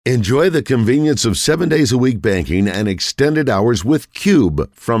Enjoy the convenience of 7 days a week banking and extended hours with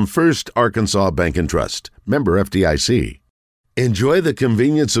Cube from First Arkansas Bank and Trust. Member FDIC. Enjoy the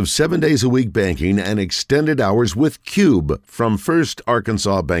convenience of 7 days a week banking and extended hours with Cube from First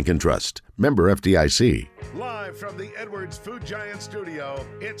Arkansas Bank and Trust. Member FDIC. Live from the Edwards Food Giant studio,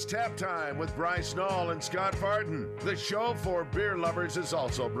 it's Tap Time with Bryce Nall and Scott Parton. The show for beer lovers is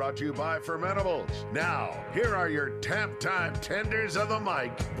also brought to you by Fermentables. Now, here are your Tap Time tenders of the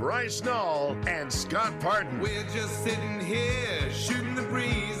mic, Bryce Nall and Scott Parton. We're just sitting here, shooting the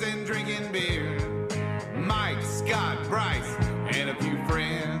breeze and drinking beer. Mike, Scott, Bryce, and a few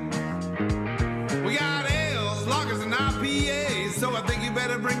friends. We got ales, lagers, and IPAs, so I think you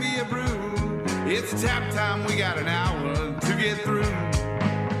better bring me a brew. It's tap time, we got an hour to get through.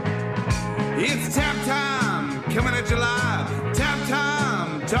 It's tap time, coming at you live. Tap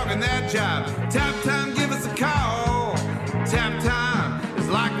time, talking that jive. Tap time, give us a call. Tap time, it's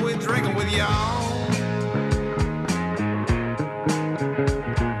like we're drinking with y'all.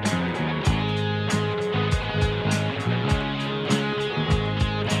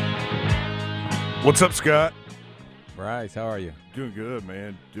 What's up, Scott? Bryce, how are you? Doing good,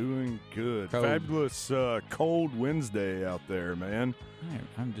 man. Doing good. Cold. Fabulous cold Wednesday out there, man.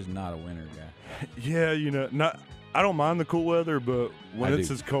 I'm just not a winter guy. Yeah, I don't mind the cool weather, but when it's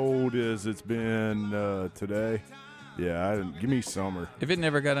as cold as it's been today, give me summer. If it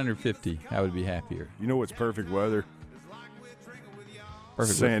never got under 50, I would be happier. You know what's perfect weather?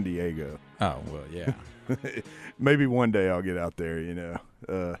 San Diego. Oh, well, yeah. Maybe one day I'll get out there,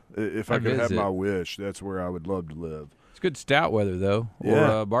 if I could have my wish, that's where I would love to live. It's good stout weather, though,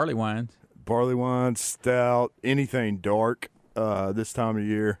 or barley wines. Barley wine, stout, anything dark this time of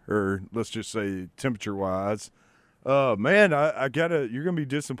year, or let's just say temperature-wise. Man, you're going to be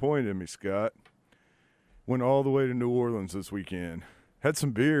disappointed in me, Scott. Went all the way to New Orleans this weekend. Had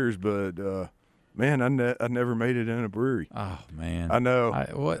some beers, but, man, I never made it in a brewery. Oh, man. I know.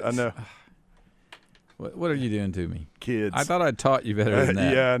 I know. What are you doing to me? Kids. I thought I taught you better than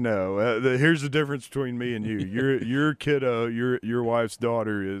that. Yeah, I know. Here's the difference between me and you. Your kiddo, your wife's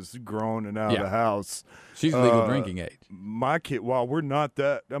daughter is grown and out of the house. She's legal drinking age. My kid, while we're not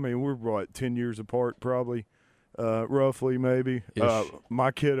that, we're 10 years apart probably, roughly maybe.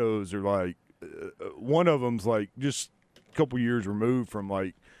 My kiddos are like, one of them's like just a couple years removed from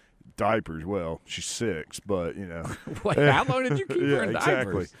like diapers. Well, she's 6, but Wait, how long did you keep her in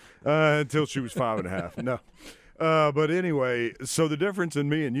diapers? Exactly. Until she was 5.5. No. But anyway, so the difference in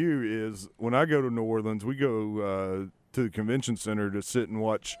me and you is when I go to New Orleans, we go to the convention center to sit and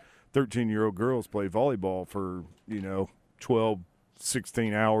watch 13-year-old girls play volleyball for, 12,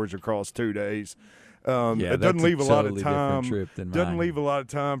 16 hours across 2 days. It doesn't leave a lot of time. Doesn't leave a lot of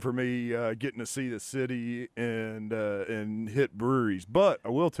time for me getting to see the city and hit breweries. But I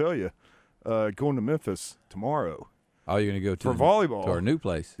will tell you, going to Memphis tomorrow. Oh, you're going to go for volleyball to our new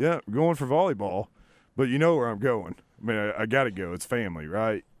place? Yeah, going for volleyball. But you know where I'm going. I got to go. It's family,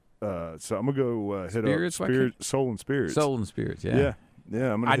 right? So I'm gonna go hit up Soul and Spirits. Soul and Spirits, yeah.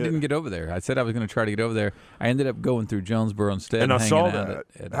 Yeah, I didn't get over there. I said I was going to try to get over there. I ended up going through Jonesboro instead. And I saw that.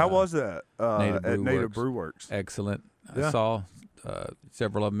 At How was that? At Native Brew Works. Excellent. Yeah. I saw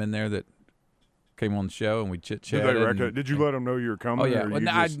several of them in there that came on the show, and we chit-chatted. Did you let them know you were coming? Oh, yeah.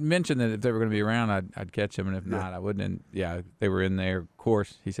 I mentioned that if they were going to be around, I'd catch them, and if not, I wouldn't. And, they were in there. Of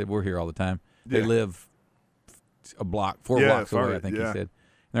course, he said, we're here all the time. They live four blocks away, I think he said. And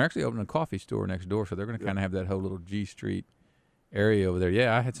they're actually opening a coffee store next door, so they're going to kind of have that whole little G Street area over there.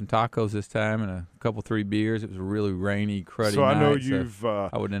 Yeah, I had some tacos this time and a couple 3 beers. It was a really rainy, cruddy night. I know you've I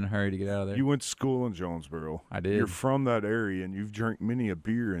wasn't in a hurry to get out of there. You went to school in Jonesboro. I did. You're from that area, and you've drank many a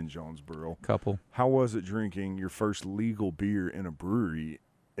beer in Jonesboro. Couple. How was it drinking your first legal beer in a brewery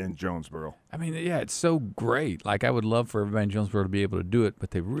in Jonesboro? It's so great. Like, I would love for everybody in Jonesboro to be able to do it,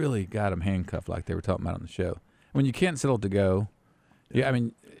 but they really got them handcuffed like they were talking about on the show. When you can't sell it to go,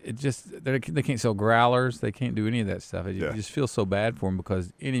 it just they can't sell growlers. They can't do any of that stuff. You just feel so bad for them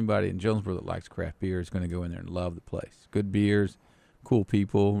because anybody in Jonesboro that likes craft beer is going to go in there and love the place. Good beers, cool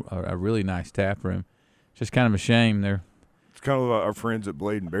people, a really nice tap room. It's just kind of a shame. It's kind of like our friends at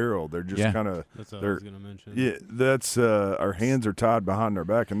Blade and Barrel. They're just kind of. That's what I was going to mention. Yeah, that's our hands are tied behind our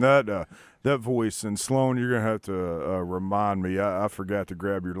back, and that voice. And Sloan, you're going to have to remind me. I forgot to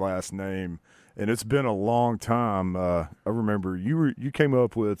grab your last name. And it's been a long time. I remember you came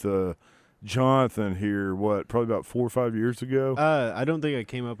up with Jonathan here, probably about 4 or 5 years ago? I don't think I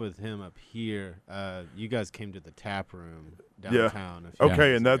came up with him up here. You guys came to the tap room downtown. Yeah.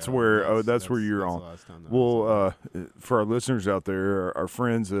 Okay, and that's where that's where you're on. Well, for our listeners out there, our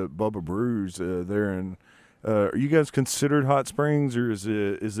friends at Bubba Brews, they're in Are you guys considered hot springs, or is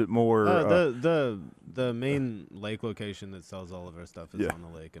it more? The main lake location that sells all of our stuff is on the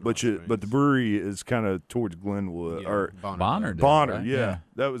lake. In but the brewery is kind of towards Glenwood or Bonner, right? yeah,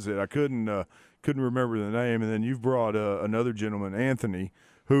 that was it. I couldn't remember the name, and then you've brought another gentleman, Anthony,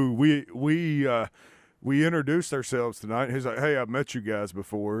 who we introduced ourselves tonight. He's like, "Hey, I've met you guys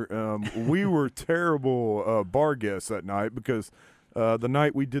before." We were terrible bar guests that night because the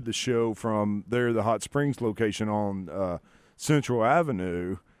night we did the show from there, the Hot Springs location on Central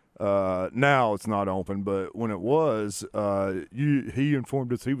Avenue. Now it's not open, but when it was, he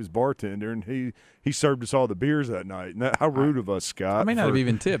informed us he was bartender, and he served us all the beers that night. And how rude of us, Scott. I may not have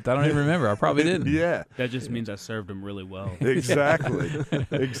even tipped. I don't even remember. I probably didn't. Yeah. That just means I served him really well. Exactly.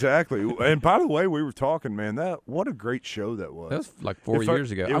 Exactly. And by the way, we were talking, man, what a great show that was. That was like 4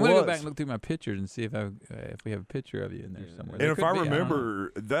 years ago. I'm going to go back and look through my pictures and see if we have a picture of you in there somewhere. And if I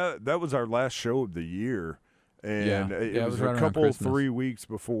remember, that was our last show of the year. And it was right a couple 3 weeks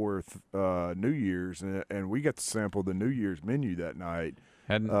before New Year's, and we got to sample the New Year's menu that night.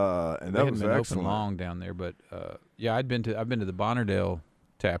 And that hadn't was been excellent. open long down there, but I've been to the Bonnerdale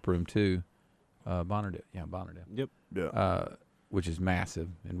tap room too. Bonnerdale. Yep. Yeah. Which is massive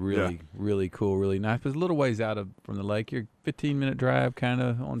and really cool, really nice. But it's a little ways out from the lake. You're 15-minute drive kind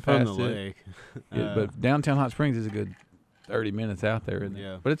of on past From the lake. But downtown Hot Springs is a good 30 minutes out there.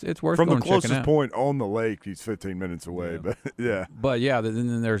 But it's worth from going the checking closest out. point on the lake. He's 15 minutes away, but yeah. But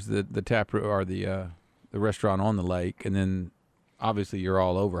then there's the tap room or the restaurant on the lake, and then obviously you're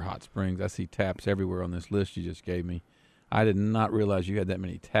all over Hot Springs. I see taps everywhere on this list you just gave me. I did not realize you had that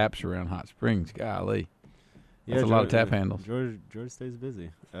many taps around Hot Springs. Golly, that's a lot of tap handles. George stays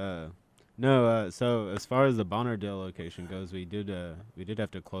busy. So as far as the Bonnerdale location goes, we did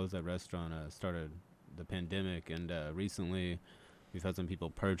have to close that restaurant. Started the pandemic, and recently we've had some people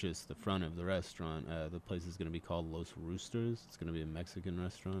purchase the front of the restaurant. The place is going to be called Los Roosters. It's going to be a Mexican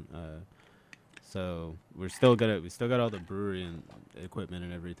restaurant. So we still got all the brewery and equipment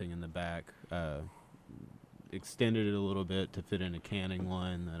and everything in the back. Extended it a little bit to fit in a canning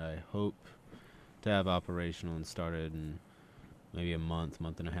line that I hope to have operational and started in maybe a month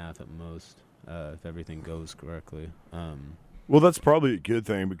and a half at most, if everything goes correctly. Well, that's probably a good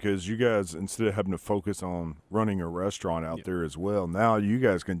thing because you guys, instead of having to focus on running a restaurant out there as well, now you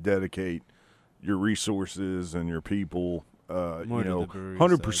guys can dedicate your resources and your people,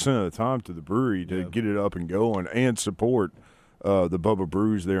 100% of the time to the brewery to get it up and going and support the Bubba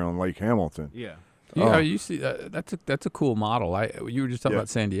Brews there on Lake Hamilton. Yeah. You see, that's a cool model. You were just talking about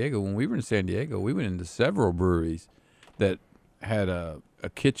San Diego. When we were in San Diego, we went into several breweries that had a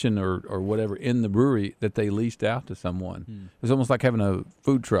kitchen or whatever in the brewery that they leased out to someone. It was almost like having a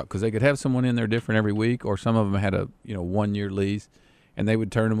food truck because they could have someone in there different every week, or some of them had a 1 year lease, and they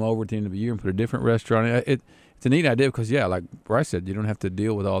would turn them over at the end of the year and put a different restaurant. It's a neat idea because like Bryce said, you don't have to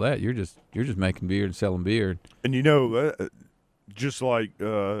deal with all that. You're just making beer and selling beer. And just like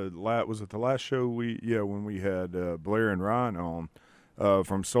was it the last show when we had Blair and Ryan on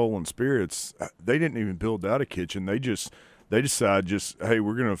from Soul and Spirits, they didn't even build out a kitchen. They decide hey,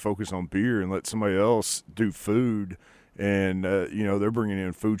 we're going to focus on beer and let somebody else do food. And, they're bringing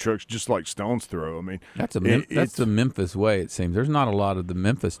in food trucks just like Stone's Throw. I mean, that's the Memphis way, it seems. There's not a lot of the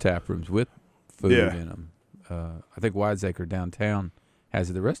Memphis tap rooms with food in them. I think Wiseacre downtown has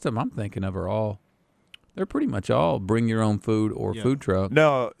it. The rest of them I'm thinking of they're pretty much all bring your own food or food truck.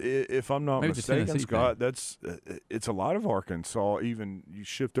 Now, if I'm not mistaken, Scott, thing. it's a lot of Arkansas. Even you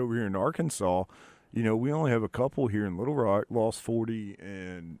shift over here in Arkansas, we only have a couple here in Little Rock, Lost 40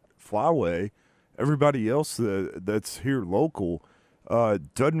 and Flyway. Everybody else that's here local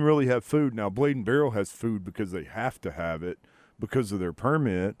doesn't really have food. Now, Blade and Barrel has food because they have to have it because of their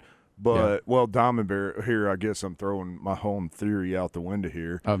permit. But, Diamond Bear, here, I guess I'm throwing my home theory out the window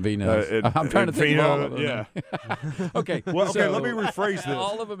here. Vino's. I'm trying to think of all of them. Yeah. Okay. Well, let me rephrase this.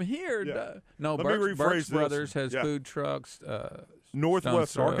 All of them here. Yeah. No, Burks Brothers has food trucks.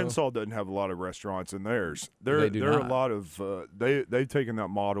 Northwest Arkansas doesn't have a lot of restaurants in theirs. They're a lot of they've taken that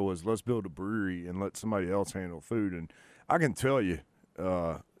model as let's build a brewery and let somebody else handle food. And I can tell you,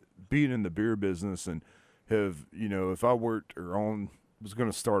 being in the beer business and have if I worked was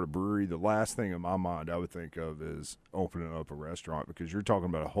going to start a brewery, the last thing in my mind I would think of is opening up a restaurant because you're talking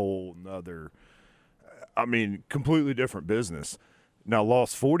about a whole nother, completely different business. Now,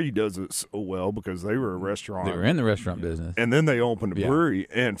 Lost 40 does it so well because they were a restaurant. They were in the restaurant business. And then they opened a brewery,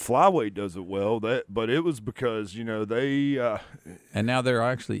 and Flyway does it well. But it was because, they and now they're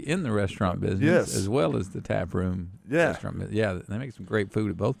actually in the restaurant business as well as the tap room restaurant business. Yeah, they make some great food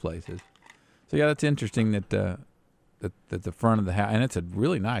at both places. So, that's interesting that the front of the house, and it's a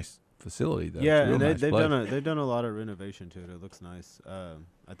really nice facility, though. Yeah, It's a real and nice place. they've done a lot of renovation to it. It looks nice.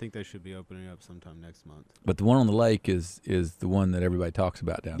 I think they should be opening up sometime next month. But the one on the lake is the one that everybody talks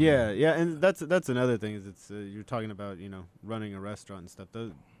about down there. Yeah, and that's another thing is it's you're talking about running a restaurant and stuff.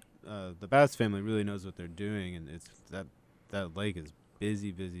 The Bass family really knows what they're doing, and it's that lake is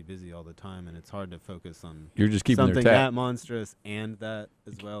busy all the time, and it's hard to focus on. You're just keeping something their that monstrous and that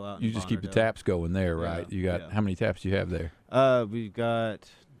as well out. You in just keep the Bonnerdale. taps going there, right? Yeah, You got yeah. how many taps do you have there? We've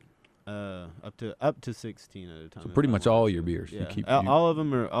got up to 16 at a time. So if pretty I much wanted all to. your beers. Yeah. You keep all of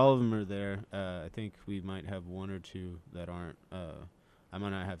them are there. I think we might have one or two that aren't. I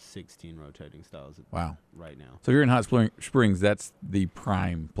might not have 16 rotating styles wow. right now. So if you're in Hot Springs, that's the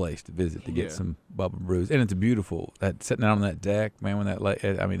prime place to visit to get Yeah. some bubble brews, and it's beautiful. That sitting out on that deck, man, when that lake.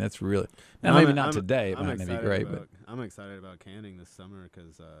 I mean, that's really now And maybe not today. It I'm might not be excited great, about, I'm excited about canning this summer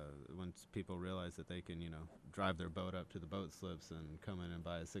because once people realize that they can, drive their boat up to the boat slips and come in and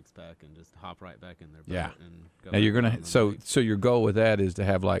buy a 6-pack and just hop right back in their boat. Yeah. And go now you're back gonna on the so lake. so your goal with that is to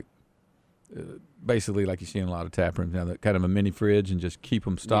have like. Basically, like you see in a lot of tap rooms now, that kind of a mini fridge, and just keep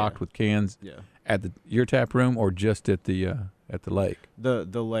them stocked Yeah. with cans Yeah. at your tap room or just at the lake. The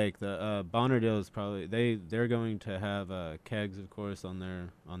lake, the Bonnerdale is probably they're going to have kegs, of course, on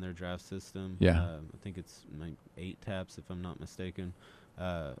their draft system. Yeah. I think it's like 8 taps, if I'm not mistaken,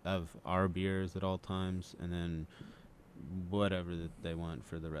 of our beers at all times, and then whatever that they want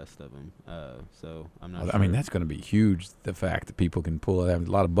for the rest of them. So I'm not. I mean, that's going to be huge. The fact that people can pull have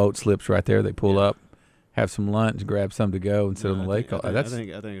a lot of boat slips right there. They pull up, have some lunch, grab some to go, and sit on the lake. I That's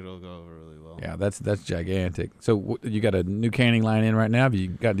think it'll go over really well. yeah, that's gigantic. So you got a new canning line in right now? Have you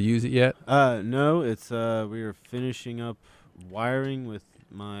got to use it yet? No, it's we are finishing up wiring with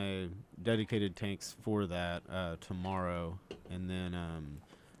my dedicated tanks for that tomorrow, and then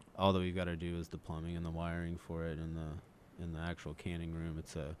all that we've got to do is the plumbing and the wiring for it in the actual canning room.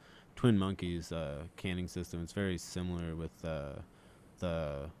 It's a Twin Monkeys canning system. It's very similar with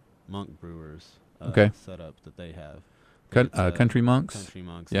the Monk Brewers setup that they have. Country Monks. Country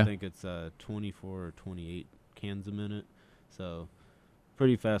Monks. Yeah. I think it's 24 or 28 cans a minute, so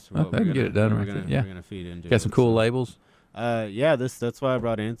pretty fast for what they can get it done right there. Yeah. we're gonna feed into. Got some cool labels. Yeah, that's why I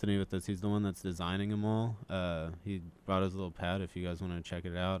brought Anthony with us. He's the one that's designing them all. He brought his little pad if you guys want to check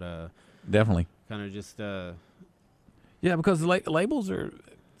it out. Definitely. Kind of just Yeah, because the labels are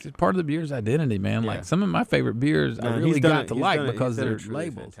it's part of the beer's identity, man. Yeah. Like some of my favorite beers, I really got to like because they're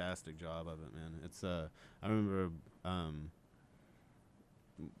labels. Fantastic job of it, man. It's I remember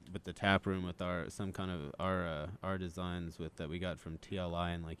with the tap room with our designs with that we got from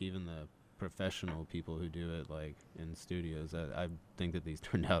TLI, and like even the professional people who do it like in studios. I think that these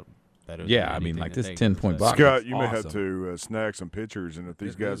turned out better. Yeah, than I mean, anything like that this they 10-point could box. say. Scott, you may have awesome. to snag some pictures, and if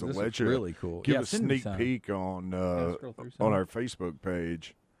these guys will This let is you, really cool. give Yeah, a send me sneak some. peek on scroll through some. on our Facebook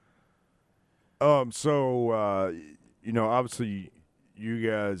page. So obviously, you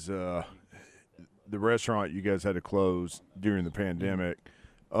guys, the restaurant, you guys had to close during the pandemic.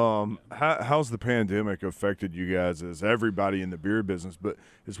 How's the pandemic affected you guys as everybody in the beer business? But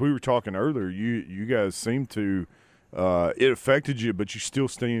as we were talking earlier, you guys seem to it affected you, but you still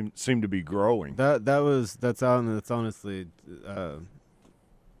seem to be growing. That's honestly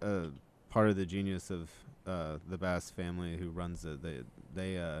part of the genius of the Bass family who runs it.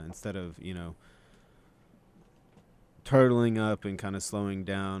 They instead of turtling up and kind of slowing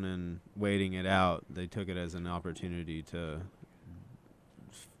down and waiting it out, they took it as an opportunity to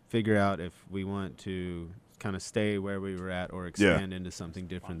figure out if we want to kind of stay where we were at or expand into something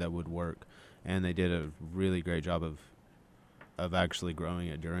different that would work. And they did a really great job of actually growing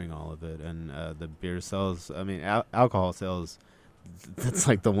it during all of it. And the beer sales, I mean, alcohol sales, that's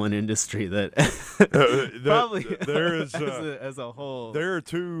like the one industry that probably there is as a whole. There are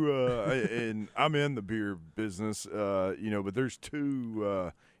two, and I'm in the beer business, but there's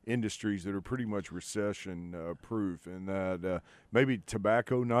two industries that are pretty much recession proof, and that maybe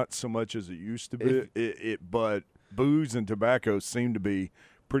tobacco not so much as it used to be, but booze and tobacco seem to be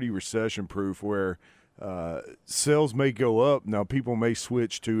pretty recession proof, where sales may go up. Now people may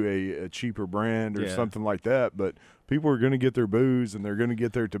switch to a cheaper brand or something like that, but people are going to get their booze and they're going to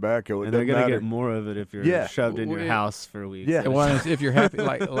get their tobacco. And they're going to get more of it if you're shoved in your house for weeks. Yeah, well, if you're happy,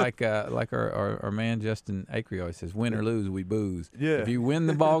 like our man Justin Acree always says, win or lose, we booze. Yeah. If you win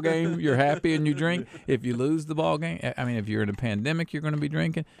the ball game, you're happy and you drink. If you lose the ball game, I mean, if you're in a pandemic, you're going to be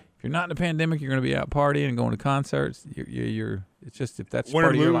drinking. If you're not in a pandemic, you're going to be out partying and going to concerts. You're it's just if that's win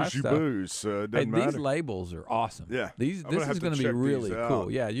part or of your lose, you lifestyle. booze. Doesn't Hey, matter. these labels are awesome. Yeah. This is going to be check really these cool.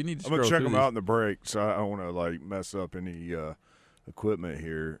 out. Yeah, you need to I'm going to scroll check through them out these. in the break, so I don't want to mess up any equipment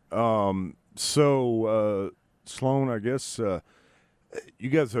here. So Sloan, I guess You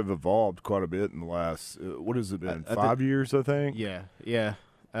guys have evolved quite a bit in the last, what has it been, 5 years, I think? Yeah.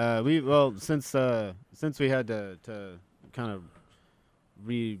 Since we had to kind of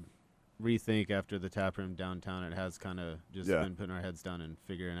rethink after the tap room downtown, it has kind of just been putting our heads down and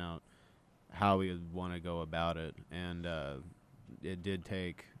figuring out how we would want to go about it. And it did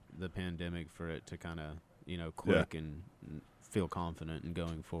take the pandemic for it to kind of, click and feel confident in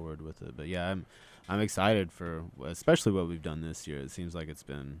going forward with it. But yeah, I'm excited for especially what we've done this year. It seems like it's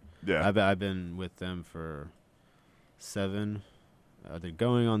been I've been with them for 7, either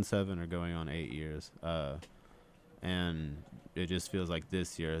going on 7 or going on 8 years, and it just feels like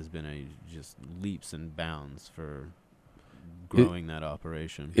this year has been just leaps and bounds for growing that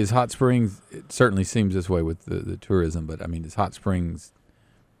operation. Is Hot Springs, it certainly seems this way with the tourism, but I mean, is Hot Springs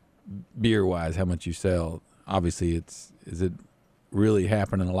beer wise how much you sell? Obviously is it really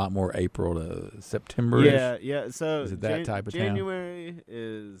happening a lot more April to September? Yeah. So is it that type of January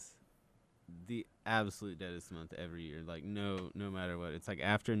is the absolute deadest month every year. Like no matter what. It's like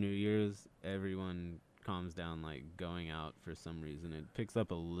after New Year's, everyone calms down, like going out for some reason. It picks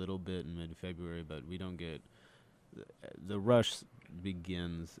up a little bit in mid-February, but we don't get the rush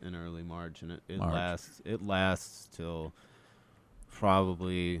begins in early March, and it lasts till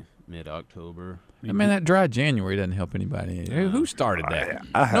probably mid-October. I mean, that dry January doesn't help anybody. Who started that?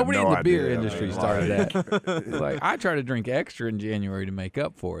 Nobody in the beer industry started that. Like, I try to drink extra in January to make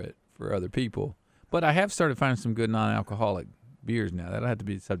up for it for other people. But I have started finding some good non-alcoholic beers now. That'll have to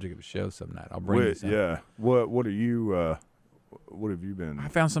be the subject of a show some night. I'll bring you some. Yeah. What are you? What have you been? I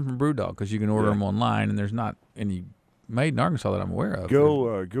found some from Brewdog because you can order them online, and there's not any made in Arkansas that I'm aware of.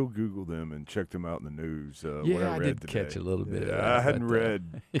 Go Google them and check them out in the news. I did catch a little bit of that. I hadn't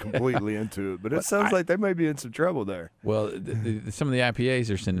read completely into it, but it sounds like they may be in some trouble there. Well, some of the IPAs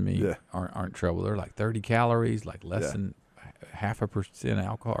they're sending me aren't trouble. They're like 30 calories, like less than 0.5%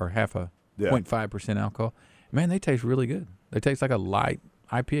 alcohol or 0.5% alcohol. Man, they taste really good. They taste like a light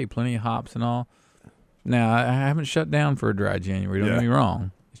IPA, plenty of hops and all. Now, I haven't shut down for a dry January. Don't get me wrong.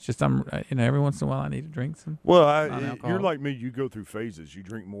 It's just every once in a while I need to drink some. Well, you're like me. You go through phases. You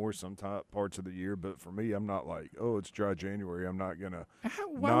drink more some parts of the year, but for me, I'm not like, it's dry January. I'm not gonna.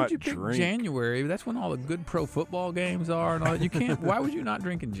 Why would you pick January? That's when all the good pro football games are and all that. You can't. Why would you not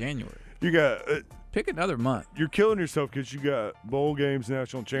drink in January? You got pick another month. You're killing yourself because you got bowl games,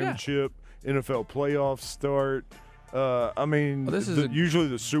 national championship, NFL playoffs start. This is usually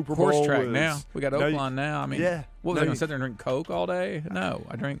the Super Bowl. Course track now. We got Oakland now. I mean, what was I going to sit there and drink Coke all day? No,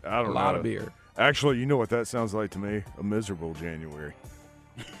 I drink a lot of beer. Actually, you know what that sounds like to me? A miserable January.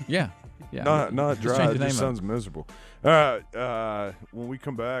 Yeah. Not dry. It just sounds miserable. All right. When we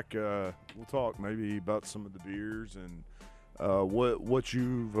come back, we'll talk maybe about some of the beers and what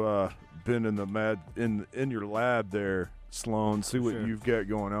you've been in your lab there, Sloan. See what you've got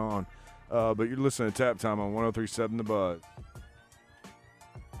going on. But you're listening to Tap Time on 103.7 The Buzz.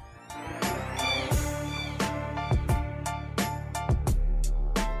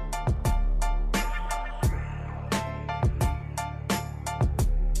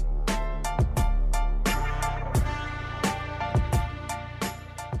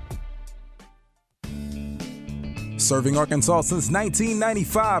 Serving Arkansas since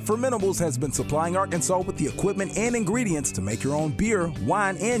 1995, Fermentables has been supplying Arkansas with the equipment and ingredients to make your own beer,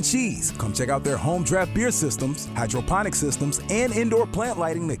 wine, and cheese. Come check out their home draft beer systems, hydroponic systems, and indoor plant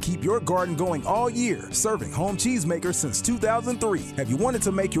lighting to keep your garden going all year. Serving home cheesemakers since 2003. Have you wanted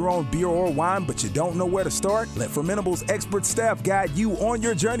to make your own beer or wine but you don't know where to start? Let Fermentables expert staff guide you on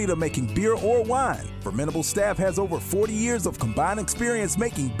your journey to making beer or wine. Fermentables staff has over 40 years of combined experience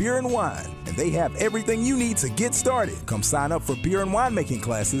making beer and wine, and they have everything you need to get started. Come sign up for beer and winemaking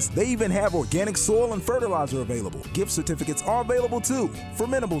classes. They even have organic soil and fertilizer available. Gift certificates are available too.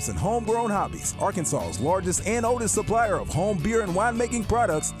 Fermentables and Homegrown Hobbies, Arkansas's largest and oldest supplier of home beer and winemaking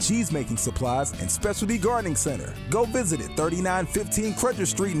products, cheese-making supplies, and specialty gardening center. Go visit at 3915 Crutcher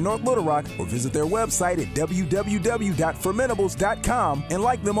Street in North Little Rock or visit their website at www.fermentables.com and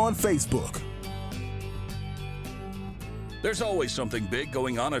like them on Facebook. There's always something big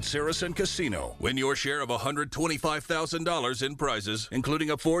going on at Saracen Casino. Win your share of $125,000 in prizes,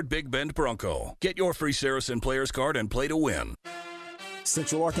 including a Ford Big Bend Bronco. Get your free Saracen Players Card and play to win.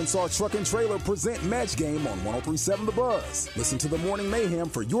 Central Arkansas Truck and Trailer present Match Game on 103.7 The Buzz. Listen to the Morning Mayhem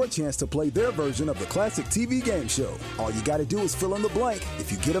for your chance to play their version of the classic TV game show. All you got to do is fill in the blank.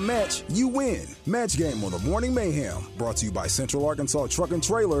 If you get a match, you win. Match Game on the Morning Mayhem. Brought to you by Central Arkansas Truck and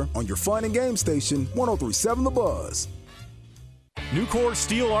Trailer on your fun and game station, 103.7 The Buzz. Nucor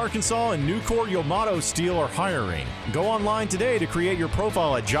Steel Arkansas and Nucor Yamato Steel are hiring. Go online today to create your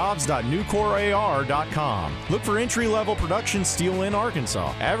profile at jobs.nucorar.com. Look for entry-level production steel in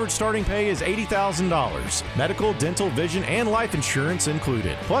Arkansas. Average starting pay is $80,000. Medical, dental, vision, and life insurance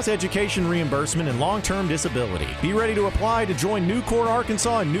included. Plus education reimbursement and long-term disability. Be ready to apply to join Nucor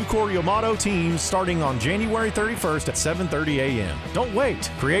Arkansas and Nucor Yamato teams starting on January 31st at 7:30 a.m. Don't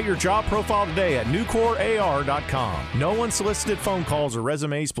wait. Create your job profile today at nucorar.com. No unsolicited phone calls or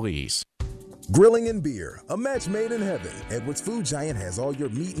resumes, please. Grilling and beer, a match made in heaven. Edwards Food Giant has all your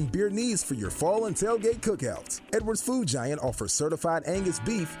meat and beer needs for your fall and tailgate cookouts. Edwards Food Giant offers certified Angus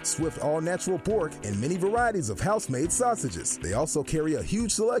beef, Swift all-natural pork, and many varieties of house-made sausages. They also carry a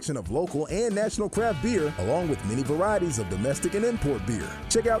huge selection of local and national craft beer, along with many varieties of domestic and import beer.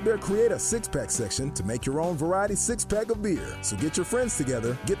 Check out their Create a Six-Pack section to make your own variety six-pack of beer. So get your friends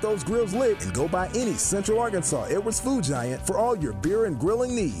together, get those grills lit, and go by any Central Arkansas Edwards Food Giant for all your beer and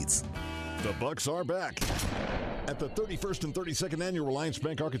grilling needs. The Bucks are back at the 31st and 32nd Annual Reliance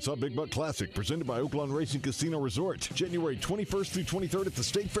Bank Arkansas Big Buck Classic, presented by Oaklawn Racing Casino Resort, January 21st through 23rd at the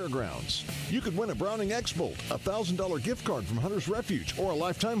State Fairgrounds. You could win a Browning X-Bolt, a $1,000 gift card from Hunter's Refuge, or a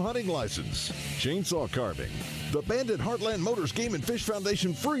lifetime hunting license. Chainsaw carving. The Bandit Heartland Motors Game and Fish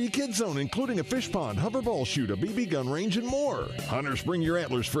Foundation free Kids Zone, including a fish pond, hoverball chute, a BB gun range, and more. Hunters, bring your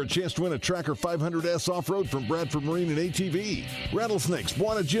antlers for a chance to win a Tracker 500S off-road from Bradford Marine and ATV. Rattlesnakes,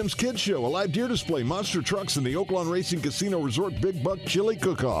 Buana Jim's Kids Show, a live deer display, monster trucks, and the Oaklawn Racing Casino Resort Big Buck Chili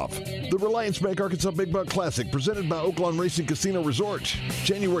Cook-Off. The Reliance Bank Arkansas Big Buck Classic, presented by Oaklawn Racing Casino Resort,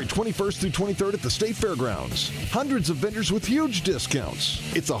 January 21st through 23rd at the State Fairgrounds. Hundreds of vendors with huge discounts.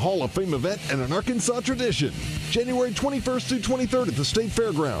 It's a Hall of Fame event and an Arkansas tradition. January 21st through 23rd at the State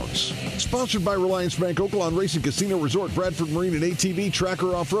Fairgrounds. Sponsored by Reliance Bank, Oaklawn Racing Casino Resort, Bradford Marine and ATV,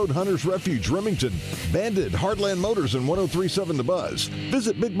 Tracker Off-Road, Hunter's Refuge, Remington, Bandit, Heartland Motors, and 1037 The Buzz.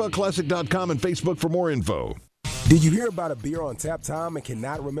 Visit BigBuckClassic.com and Facebook for more info. Did you hear about a beer on Tap Time and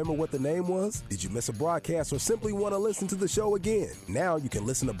cannot remember what the name was? Did you miss a broadcast or simply want to listen to the show again? Now you can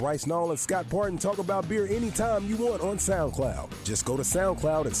listen to Bryce Nall and Scott Parton talk about beer anytime you want on SoundCloud. Just go to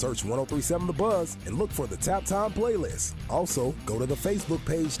SoundCloud and search 1037 The Buzz and look for the Tap Time playlist. Also, go to the Facebook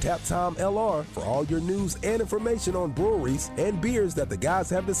page Tap Time LR for all your news and information on breweries and beers that the guys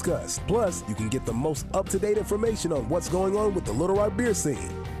have discussed. Plus, you can get the most up-to-date information on what's going on with the Little Rock beer scene.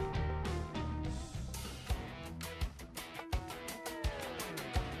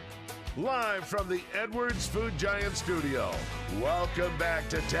 Live from the Edwards Food Giant studio, welcome back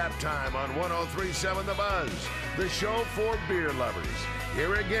to Tap Time on 1037 The Buzz, the show for beer lovers.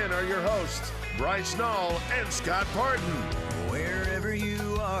 Here again are your hosts, Bryce Nall and Scott Parton. Wherever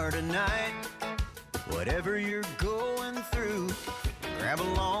you are tonight, whatever you're going through, grab a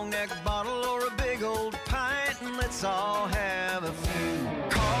long neck bottle or a big old pint and let's all have a few.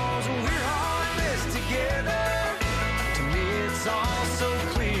 'Cause we're all in this together. To me it's all so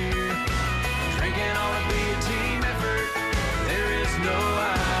clear. Drinking ought to be a team effort. There is no I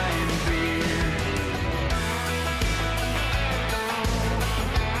in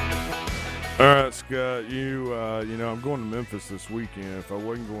beer. All right, Scott, you know, I'm going to Memphis this weekend. If I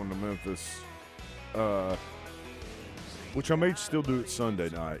wasn't going to Memphis, which I may still do it Sunday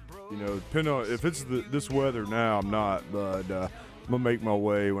night. You know, depending on if it's this weather now, I'm not, but I'm gonna make my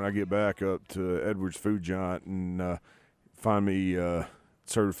way when I get back up to Edwards Food Giant and find me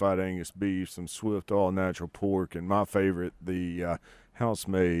certified Angus beef, some Swift all-natural pork, and my favorite, the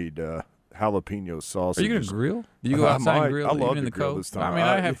house-made jalapeno sausage. Are you going to grill? Do you go outside and grill? I love even in the grill cold? this time. I mean,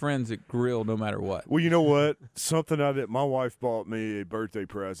 I have friends that grill no matter what. Well, you know what? Something I did. My wife bought me a birthday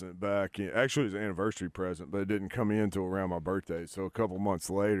present back in. Actually, it was an anniversary present, but it didn't come in until around my birthday. So a couple months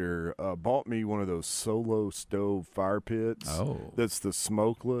later, bought me one of those solo stove fire pits. Oh, that's the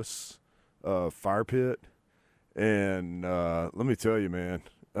smokeless fire pit. And let me tell you, man,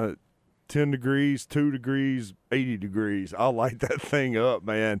 10 degrees, 2 degrees, 80 degrees. I'll light that thing up,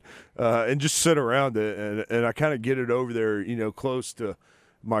 man, and just sit around it. And I kind of get it over there, you know, close to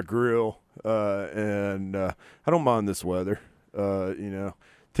my grill. And I don't mind this weather. You know,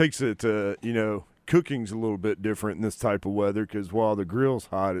 takes it to, you know, cooking's a little bit different in this type of weather because while the grill's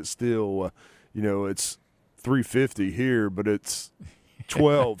hot, it's still, you know, it's 350 here, but it's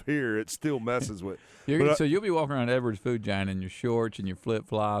 12 here. It still messes with. So you'll be walking around Edwards Food Giant in your shorts and your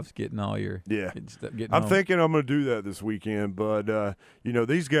flip-flops, getting all your stuff. I'm thinking I'm going to do that this weekend, but, you know,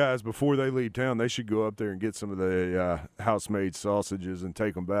 these guys, before they leave town, they should go up there and get some of the house-made sausages and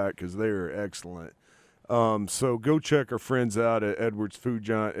take them back because they are excellent. So go check our friends out at Edwards Food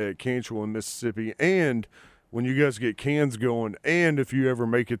Giant at Cantrell in Mississippi. And when you guys get cans going, and if you ever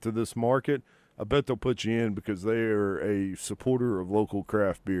make it to this market, I bet they'll put you in because they are a supporter of local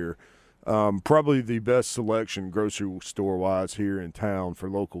craft beer. Probably the best selection grocery store-wise here in town for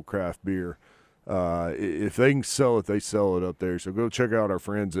local craft beer. If they can sell it, they sell it up there. So go check out our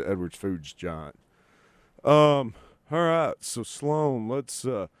friends at Edwards Foods Giant. All right, so Sloan, let's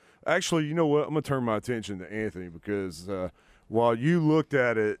actually, you know what? I'm going to turn my attention to Anthony because while you looked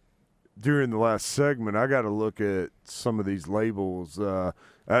at it during the last segment, I got to look at some of these labels.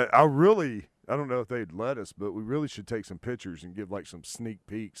 I don't know if they'd let us, but we really should take some pictures and give like some sneak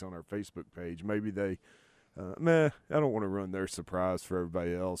peeks on our Facebook page. Maybe they, I don't want to ruin their surprise for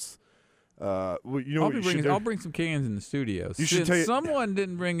everybody else. Well, you know I'll bring some cans in the studio. You should someone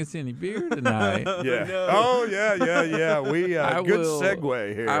didn't bring us any beer tonight. Yeah. No. Oh, yeah. We good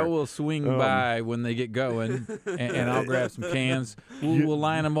segue here. I will swing by when they get going, and I'll grab some cans. We'll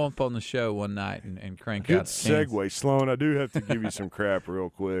line them up on the show one night and crank good out the cans. Segue, Sloan. I do have to give you some crap real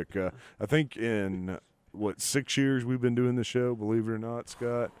quick. I think in 6 years we've been doing the show. Believe it or not,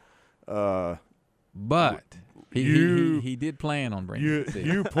 Scott. But he did plan on bringing it.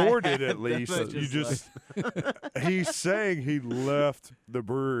 You poured it at least. He's saying he left the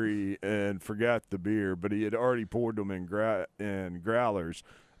brewery and forgot the beer, but he had already poured them in growlers.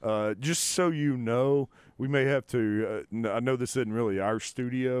 Just so you know, we may have to. I know this isn't really our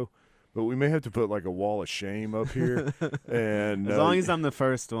studio, but we may have to put like a wall of shame up here. And as long as I'm the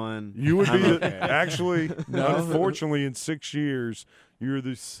first one, you would be actually. No. Unfortunately, in 6 years, you're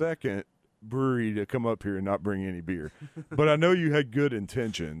the second brewery to come up here and not bring any beer. But I know you had good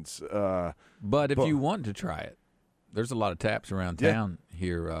intentions. But if you want to try it, there's a lot of taps around town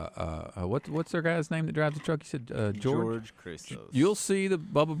here. What's their guy's name that drives the truck? You said George Christos. You'll see the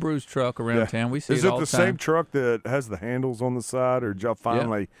Bubba Brews truck around town. We see Is it it all the the time. same truck that has the handles on the side, or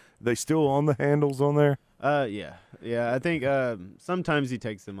finally they still on the handles on there? Yeah. I think sometimes he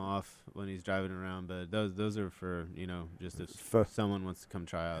takes them off when he's driving around, but those are for just if someone wants to come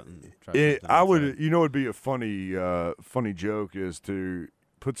try out and try. It'd be a funny joke is to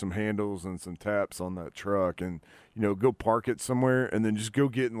put some handles and some taps on that truck and go park it somewhere and then just go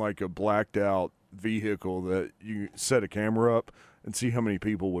get in like a blacked out vehicle that you set a camera up and see how many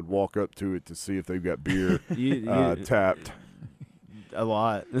people would walk up to it to see if they've got beer tapped. A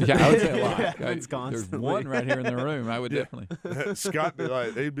lot. Yeah, I would say a lot. It's There's one right here in the room. I would definitely. Scott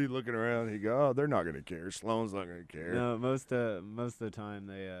he'd be looking around. He'd go, "Oh, they're not going to care. Sloan's not going to care." No, most of the time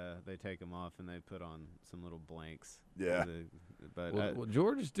they take them off and they put on some little blanks. Yeah. Well,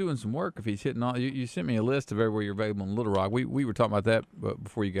 George is doing some work. If he's hitting all, you sent me a list of everywhere you're available in Little Rock. We were talking about that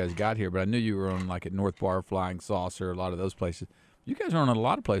before you guys got here, but I knew you were on like at North Bar, Flying Saucer, a lot of those places. You guys are on a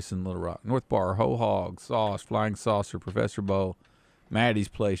lot of places in Little Rock. North Bar, Ho Hog, Sauce, Flying Saucer, Professor Bowl, Maddie's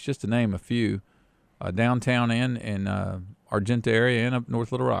Place, just to name a few, downtown and in Argenta area and up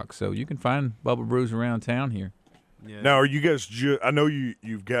North Little Rock. So you can find Bubba Brews around town here. Yeah. Now, are you guys I know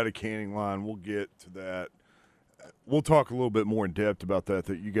you've got a canning line. We'll get to that. We'll talk a little bit more in depth about that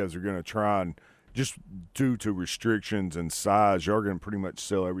you guys are going to try and just due to restrictions and size, you're going to pretty much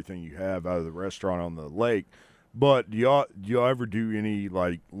sell everything you have out of the restaurant on the lake. But do y'all ever do any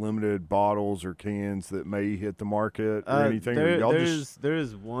like limited bottles or cans that may hit the market or anything? There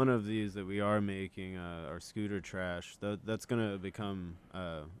is one of these that we are making, our scooter trash. That's gonna become,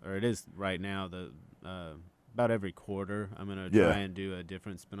 or it is right now. About every quarter, I'm gonna try and do a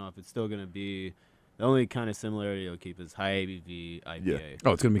different spinoff. It's still gonna be. The only kind of similarity it'll keep is high ABV IPA. Yeah.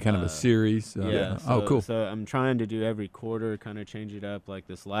 Oh, it's going to be kind of a series. Cool. So I'm trying to do every quarter, kind of change it up. Like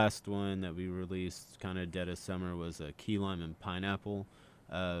this last one that we released kind of dead of summer was a key lime and pineapple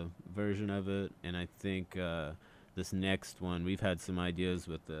version of it. And I think this next one, we've had some ideas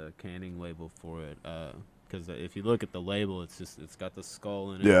with the canning label for it. Because if you look at the label, it's got the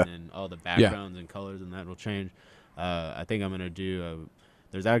skull in it and all the backgrounds and colors, and that will change. I think I'm going to do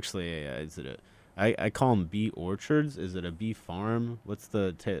there's actually I call them bee orchards. Is it a bee farm? What's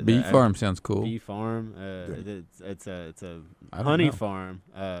the bee farm? Sounds cool. Bee farm. It's a honey farm.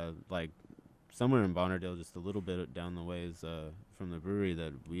 Like somewhere in Bonnerdale, just a little bit down the ways from the brewery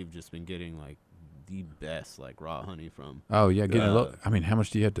that we've just been getting like the best like raw honey from. Oh yeah, getting a little. I mean, how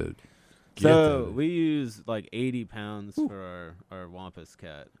much do you have to? We use like 80 pounds for our Wampus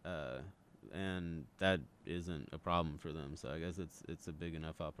cat. And that isn't a problem for them, so I guess it's a big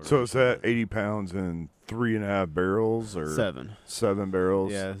enough operation. So is that 80 pounds in 3.5 barrels or 7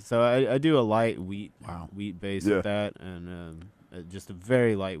 barrels? Yeah. So I do a light wheat base with that, and just a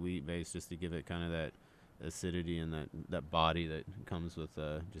very light wheat base, just to give it kind of that acidity and that body that comes with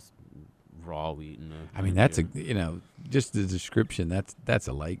just raw wheat. I mean, that's just the description. That's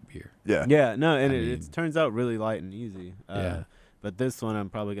a lake beer. Yeah. Yeah. No, and it turns out really light and easy. But this one,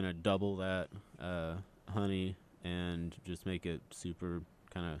 I'm probably going to double that honey and just make it super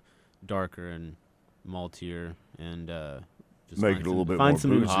kind of darker and maltier, and just make it a little bit find more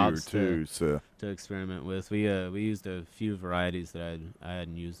some new boozier hops too. to experiment with. We used a few varieties that I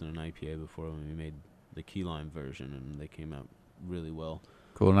hadn't used in an IPA before when we made the key lime version, and they came out really well.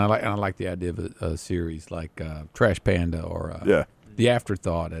 Cool, and I like the idea of a series like Trash Panda or The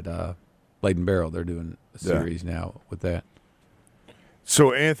Afterthought at Blade & Barrel. They're doing a series now with that.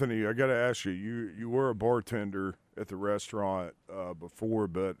 So, Anthony, I got to ask you, you were a bartender at the restaurant before,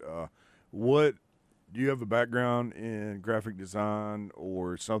 but what do you have a background in graphic design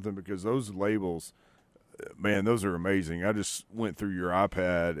or something? Because those labels, man, those are amazing. I just went through your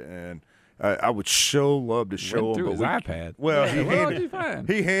iPad, and I would love to show him. His iPad. Well, yeah,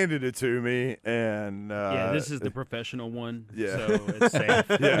 he handed it to me, and this is the professional one. Yeah. So it's safe.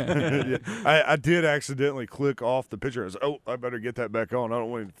 Yeah. I did accidentally click off the picture. I was, I better get that back on. I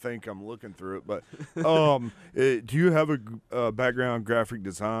don't want to think I'm looking through it. But do you have a background graphic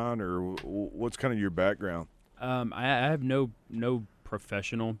design, or what's kind of your background? I have no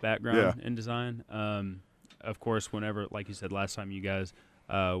professional background in design. Of course, whenever, like you said last time, you guys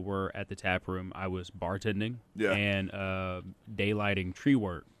were at the tap room, I was bartending and daylighting tree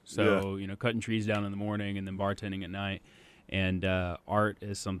work. So, cutting trees down in the morning and then bartending at night. And art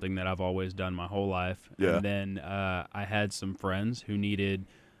is something that I've always done my whole life. Yeah. And then I had some friends who needed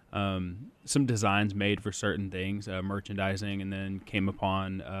some designs made for certain things, merchandising, and then came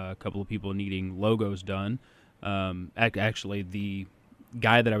upon a couple of people needing logos done. Actually, the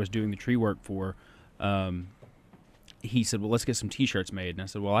guy that I was doing the tree work for, he said, well, let's get some T-shirts made. And I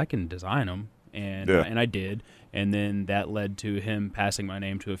said, well, I can design them. And I did. And then that led to him passing my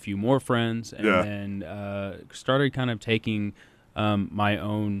name to a few more friends. And then started kind of taking my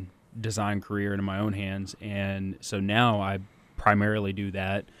own design career into my own hands. And so now I primarily do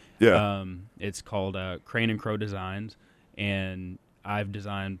that. It's called Crane & Crow Designs. And I've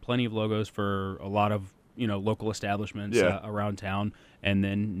designed plenty of logos for a lot of local establishments around town. And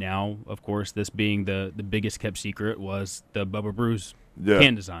then now, of course, this being the biggest kept secret was the Bubba Brews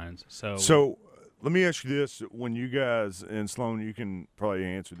can designs. So let me ask you this. When you guys, and Sloan, you can probably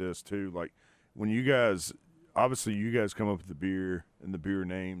answer this too, like when you guys, obviously you guys come up with the beer and the beer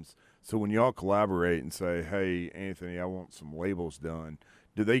names. So when y'all collaborate and say, hey, Anthony, I want some labels done,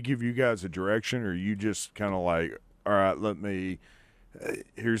 do they give you guys a direction, or you just kind of like, all right,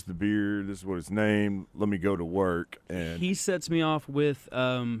 here's the beer, this is what it's named, let me go to work? And he sets me off with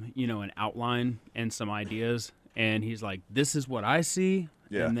an outline and some ideas, and he's like, this is what I see.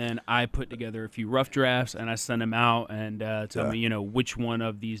 And then I put together a few rough drafts, and I send them out and tell me, which one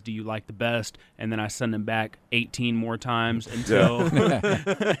of these do you like the best? And then I send them back 18 more times until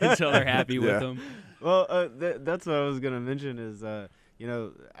until they're happy with them. Well, that's what I was going to mention is,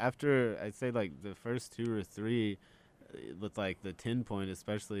 after I'd say like the first 2 or 3, with like the 10 point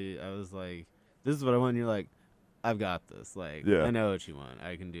especially, I was like, this is what I want. And you're like, I've got this. Like, I know what you want.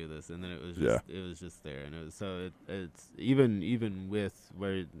 I can do this. And then it was just there. And it's even with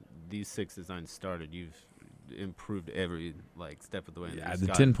where these 6 designs started, you've improved every step of the way. Yeah, the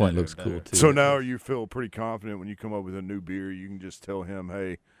 10 point looks cool too. So now you feel pretty confident when you come up with a new beer, you can just tell him,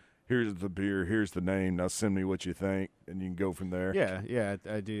 hey, here's the beer, here's the name, now send me what you think, and you can go from there. Yeah,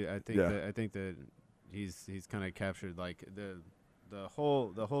 I do. I think that he's kind of captured like the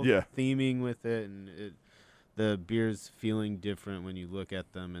whole theming with it, and the beers feeling different when you look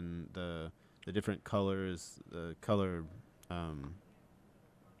at them, and the different colors, the color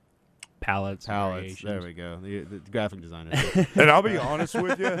palettes. There we go. The graphic designer. And I'll be honest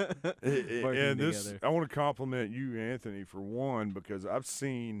with you, I want to compliment you, Anthony, for one, because I've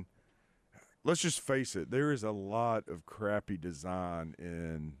seen. Let's just face it, there is a lot of crappy design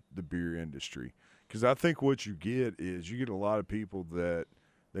in the beer industry. Because I think what you get is you get a lot of people that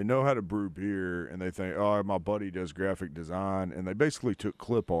they know how to brew beer, and they think, oh, my buddy does graphic design, and they basically took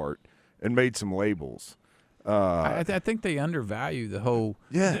clip art and made some labels. I think they undervalue the whole.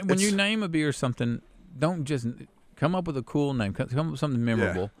 Yeah. When you name a beer or something, don't just come up with a cool name. Come up with something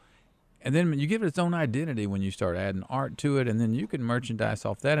memorable. And then you give it its own identity when you start adding art to it, and then you can merchandise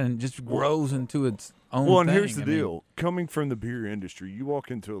off that, and it just grows into its own thing. Well, and here's the deal. Coming from the beer industry, you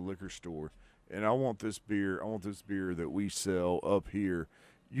walk into a liquor store, and I want this beer that we sell up here.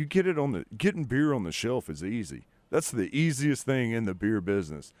 You get it getting beer on the shelf is easy. That's the easiest thing in the beer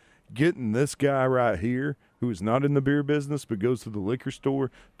business. Getting this guy right here, who is not in the beer business but goes to the liquor store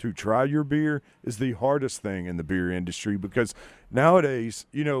to try your beer, is the hardest thing in the beer industry, because nowadays,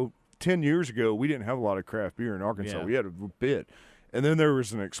 10 years ago, we didn't have a lot of craft beer in Arkansas. We had a bit. And then there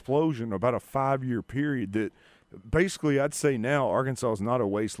was an explosion, about a 5-year period, that basically, I'd say now Arkansas is not a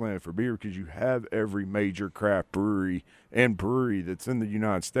wasteland for beer because you have every major craft brewery and brewery that's in the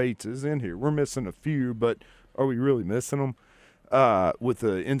United States is in here. We're missing a few, but are we really missing them with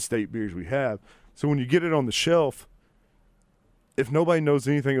the in-state beers we have? So when you get it on the shelf, if nobody knows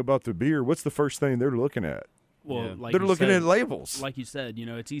anything about the beer, what's the first thing they're looking at? Well, like they're looking at labels. Like you said,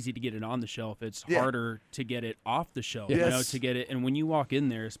 it's easy to get it on the shelf. It's Yeah. harder to get it off the shelf, Yes. to get it. And when you walk in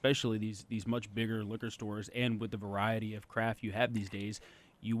there, especially these much bigger liquor stores, and with the variety of craft you have these days,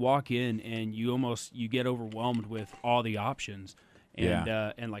 you walk in and you get overwhelmed with all the options. And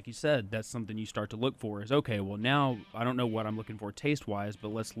and like you said, that's something you start to look for is, okay, well, now I don't know what I'm looking for taste-wise, but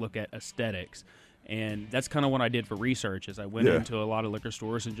let's look at aesthetics. And that's kind of what I did for research is I went into a lot of liquor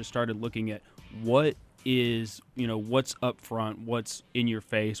stores and just started looking at what is, what's up front, what's in your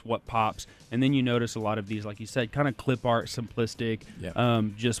face, what pops. And then you notice a lot of these, like you said, kind of clip art, simplistic,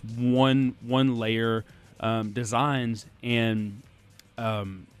 just one layer designs. And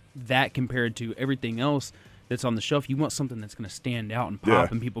that compared to everything else that's on the shelf, you want something that's going to stand out and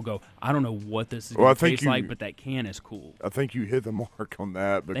pop, and people go, I don't know what this is going to taste like, but that can is cool. I think you hit the mark on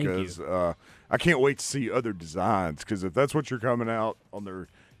that because I can't wait to see other designs because if that's what you're coming out on their,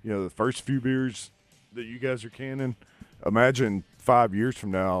 the first few beers that you guys are canning, imagine 5 years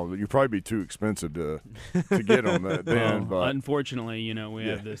from now, you'll probably be too expensive to get on that then. But unfortunately, we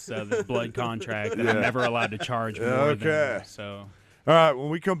have this blood contract that I'm never allowed to charge more than, so... All right, when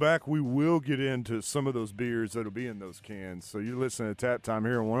we come back, we will get into some of those beers that'll be in those cans. So you're listening to Tap Time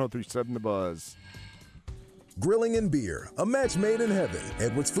here on 103.7 The Buzz. Grilling and beer, a match made in heaven.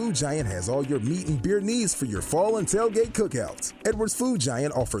 Edwards Food Giant has all your meat and beer needs for your fall and tailgate cookouts. Edwards Food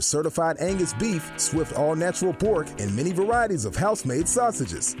Giant offers certified Angus beef, Swift all-natural pork, and many varieties of house-made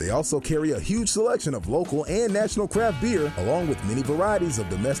sausages. They also carry a huge selection of local and national craft beer, along with many varieties of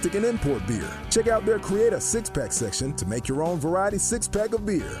domestic and import beer. Check out their Create a Six-Pack section to make your own variety six-pack of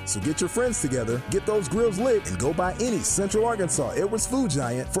beer. So get your friends together, get those grills lit, and go by any Central Arkansas Edwards Food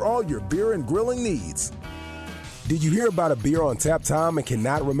Giant for all your beer and grilling needs. Did you hear about a beer on Tap Time and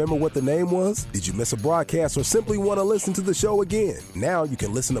cannot remember what the name was? Did you miss a broadcast or simply want to listen to the show again? Now you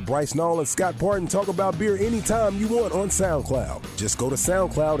can listen to Bryce Nall and Scott Parton talk about beer anytime you want on SoundCloud. Just go to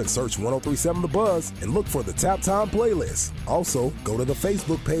SoundCloud and search 103.7 The Buzz and look for the Tap Time playlist. Also, go to the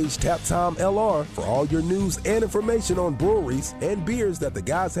Facebook page Tap Time LR for all your news and information on breweries and beers that the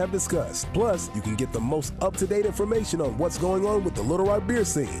guys have discussed. Plus, you can get the most up-to-date information on what's going on with the Little Rock beer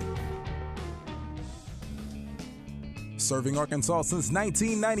scene. Serving Arkansas since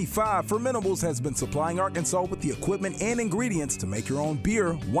 1995, Fermentables has been supplying Arkansas with the equipment and ingredients to make your own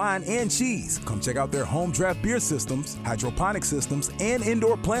beer, wine, and cheese. Come check out their home draft beer systems, hydroponic systems, and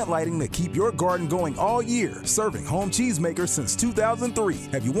indoor plant lighting to keep your garden going all year. Serving home cheesemakers since 2003.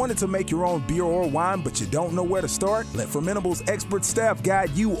 Have you wanted to make your own beer or wine but you don't know where to start? Let Fermentables expert staff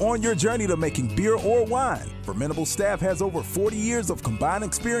guide you on your journey to making beer or wine. Fermentables staff has over 40 years of combined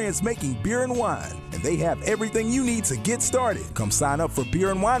experience making beer and wine, and they have everything you need to get started. Come sign up for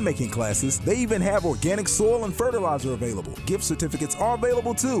beer and winemaking classes. They even have organic soil and fertilizer available. Gift certificates are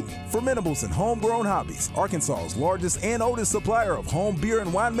available too. Fermentables and Homegrown Hobbies, Arkansas's largest and oldest supplier of home beer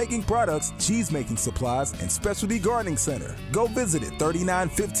and winemaking products, cheese-making supplies, and specialty gardening center. Go visit at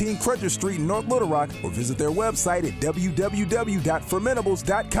 3915 Crutcher Street in North Little Rock or visit their website at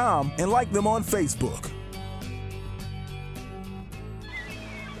www.fermentables.com and like them on Facebook.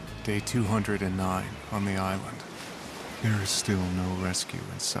 Day 209 on the island. There is still no rescue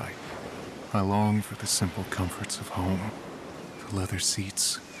in sight. I long for the simple comforts of home. The leather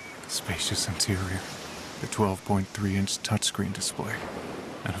seats, the spacious interior, the 12.3-inch touchscreen display,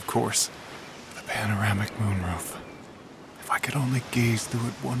 and of course, the panoramic moonroof. If I could only gaze through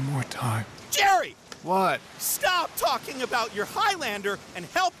it one more time. Jerry! What? Stop talking about your Highlander and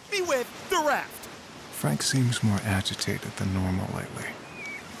help me with the raft! Frank seems more agitated than normal lately.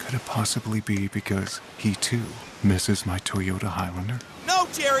 Could it possibly be because he, too, misses my Toyota Highlander? No,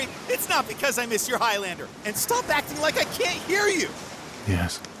 Jerry, it's not because I miss your Highlander. And stop acting like I can't hear you.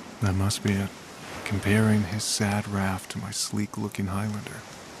 Yes, that must be it. Comparing his sad raft to my sleek-looking Highlander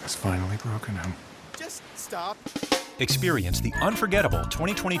has finally broken him. Just stop. Experience the unforgettable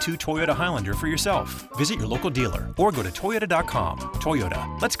 2022 Toyota Highlander for yourself. Visit your local dealer or go to Toyota.com.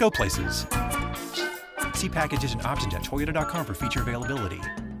 Toyota, let's go places. See packages and options at Toyota.com for feature availability.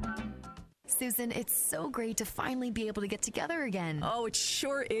 Susan, it's so great to finally be able to get together again. Oh, it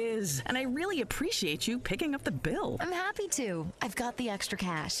sure is. And I really appreciate you picking up the bill. I'm happy to. I've got the extra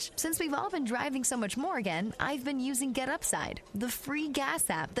cash. Since we've all been driving so much more again, I've been using Get Upside, the free gas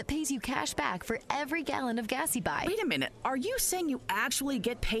app that pays you cash back for every gallon of gas you buy. Wait a minute. Are you saying you actually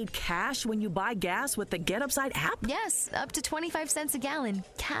get paid cash when you buy gas with the Get Upside app? Yes, up to 25 cents a gallon.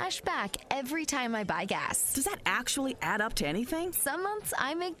 Cash back every time I buy gas. Does that actually add up to anything? Some months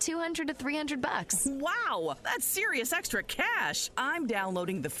I make $200 to $300. Wow, that's serious extra cash. I'm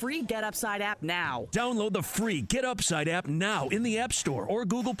downloading the free Get Upside app now. Download the free Get Upside app now in the App Store or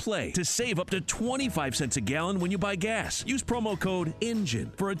Google Play to save up to 25 cents a gallon when you buy gas. Use promo code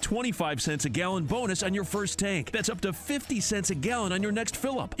ENGINE for a 25 cents a gallon bonus on your first tank. That's up to 50 cents a gallon on your next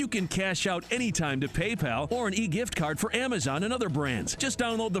fill-up. You can cash out anytime to PayPal or an e-gift card for Amazon and other brands. Just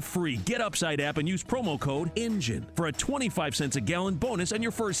download the free Get Upside app and use promo code ENGINE for a 25 cents a gallon bonus on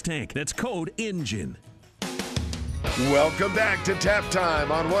your first tank. That's code ENGINE. Welcome back to Tap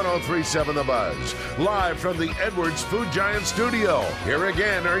Time on 103.7 The Buzz. Live from the Edwards Food Giant studio. Here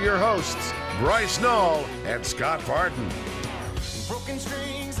again are your hosts, Bryce Nall and Scott Parton. Broken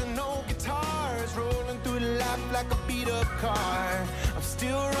strings and no guitars, rolling through life like a beat-up car. I'm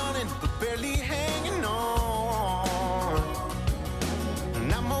still running, but barely hanging on.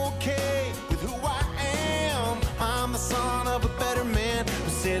 And I'm okay with who I am. I'm the son of a better man who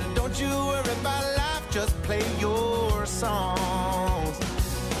said, don't you worry about life, just play your songs.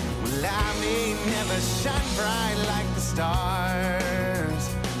 Well, I may never shine bright like the stars,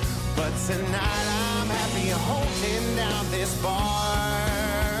 but tonight I'm happy holding down this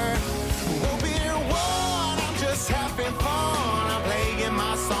bar. Won't be one, I'm just having fun. I'm playing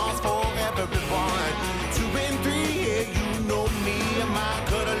my songs for everyone. 2 and 3, yeah, you know me. I might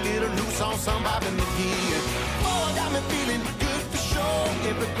cut a little loose on some Bobby McGee. Oh, got me feeling good for sure.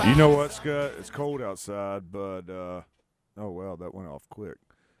 Everybody. You know what, Scott? It's cold outside, but oh wow, that went off quick.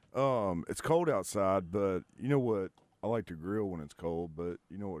 It's cold outside, but you know what? I like to grill when it's cold, but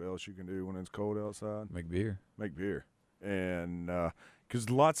you know what else you can do when it's cold outside? Make beer. Make beer. And because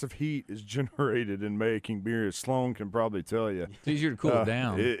lots of heat is generated in making beer, as Sloan can probably tell you. It's easier to cool it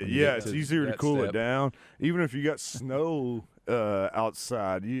down. It's easier to cool it down. Even if you got snow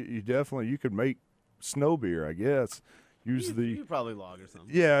outside, you definitely could make snow beer, I guess. You could probably log or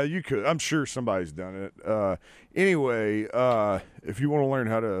something. Yeah, you could. I'm sure somebody's done it. Anyway, if you want to learn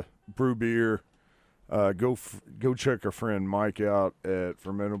how to brew beer, go check our friend Mike out at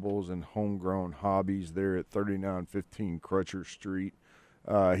Fermentables and Homegrown Hobbies there at 3915 Crutcher Street.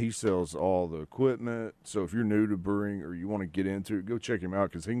 He sells all the equipment, so if you're new to brewing or you want to get into it, go check him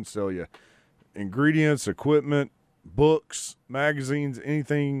out because he can sell you ingredients, equipment, books, magazines,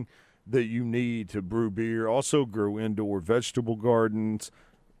 anything that you need to brew beer. Also grow indoor vegetable gardens,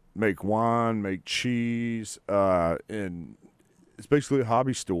 make wine, make cheese, and it's basically a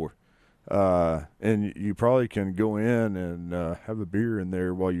hobby store. And you probably can go in and have a beer in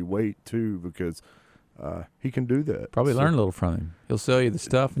there while you wait too, because he can do that. Probably learn a little from him. He'll sell you the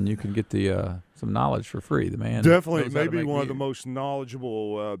stuff, and you can get the some knowledge for free. The man definitely maybe one of the most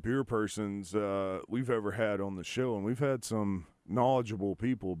knowledgeable beer persons we've ever had on the show, and we've had some knowledgeable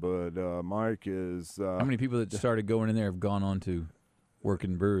people, but Mike is. How many people that started going in there have gone on to work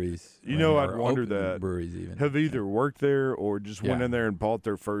in breweries? You know, I'd wonder that breweries even have either worked there or just went in there and bought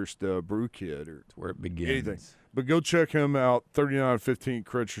their first brew kit, or it's where it begins. Anything. But go check him out, 3915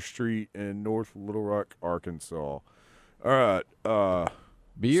 Crutcher Street in North Little Rock, Arkansas. All right.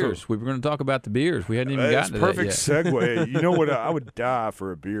 Beers. We were going to talk about the beers. We hadn't even gotten to that yet. It's perfect segue. You know what? I would die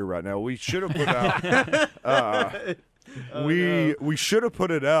for a beer right now. We should have put out we should have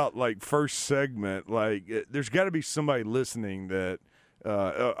put it out like first segment. Like there's got to be somebody listening that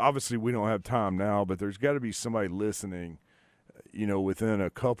obviously we don't have time now, but there's got to be somebody listening, within a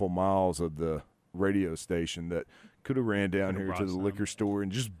couple miles of the radio station that could have ran down here to the liquor store and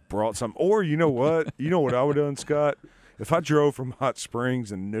just brought some. Or you know what? You know what I would have done, Scott? If I drove from Hot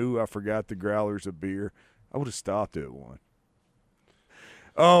Springs and knew I forgot the growlers of beer, I would have stopped at one.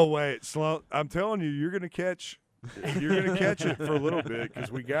 Oh, wait, Sloan, I'm telling you, you're going to catch it for a little bit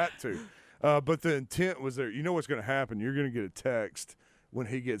because we got to. But the intent was there. You know what's going to happen? You're going to get a text when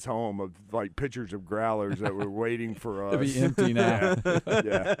he gets home of like pictures of growlers that were waiting for us. They'll be empty now.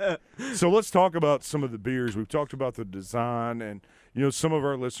 Yeah. So let's talk about some of the beers. We've talked about the design, and some of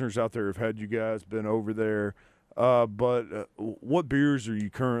our listeners out there have had you guys been over there. But what beers are you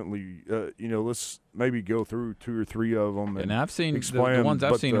currently? Let's maybe go through 2 or 3 of them. And I've seen the ones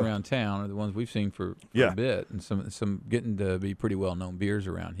I've seen around town are the ones we've seen for a bit, and some getting to be pretty well known beers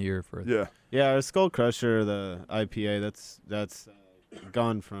around here. Our Skull Crusher, the IPA, that's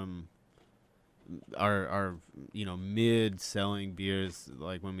gone from our mid-selling beers,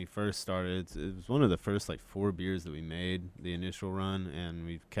 like when we first started, it was one of the first like 4 beers that we made the initial run, and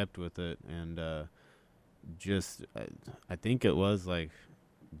we've kept with it. And I think it was like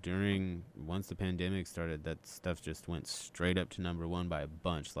once the pandemic started, that stuff just went straight up to number 1 by a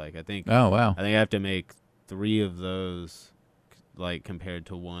bunch. Like I think I have to make 3 of those, like compared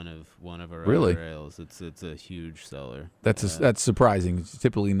to one of our Really? other ales. It's a huge seller. That's surprising. It's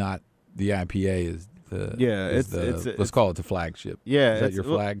typically not the IPA is the let's call it the flagship. Yeah, is that your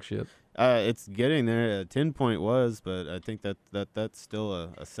flagship? It's getting there. 10 Point was, but I think that's still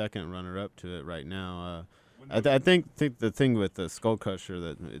a second runner up to it right now. I think the thing with the Skull Crusher,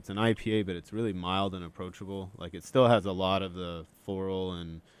 that it's an IPA, but it's really mild and approachable. Like it still has a lot of the floral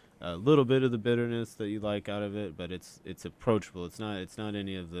and a little bit of the bitterness that you like out of it, but it's approachable. It's not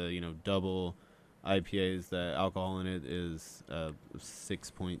any of the double IPAs that alcohol in it is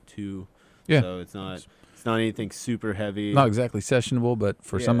 6.2. Yeah. So it's not anything super heavy. Not exactly sessionable, but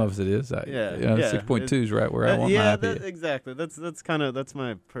for some of us it is. 6.2 is right where I want my IPA. Exactly. That's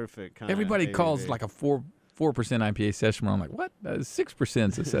my perfect kind. Everybody calls like a 4% IPA sessionable. I'm like, what?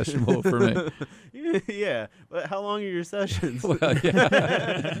 6% is sessionable for me. Yeah. But how long are your sessions? Well,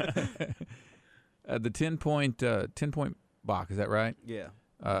 yeah. The 10 point Bach, is that right? Yeah.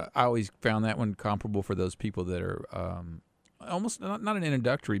 I always found that one comparable for those people that are almost not an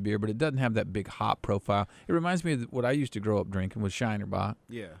introductory beer, but it doesn't have that big hop profile. It reminds me of what I used to grow up drinking was Shiner Bock.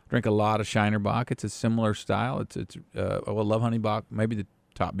 Yeah. Drink a lot of Shiner Bock. It's a similar style. It's Love Honey Bock, maybe the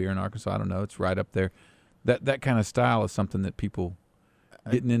top beer in Arkansas. I don't know. It's right up there. That kind of style is something that people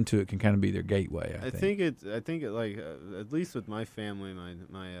getting into it can kind of be their gateway. I think it like at least with my family,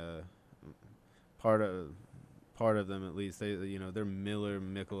 my part of them at least, they're Miller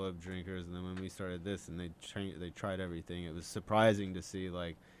Michelob drinkers, and then when we started this and they tried everything, it was surprising to see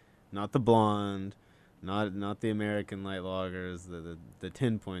like not the blonde, not the American light lagers, the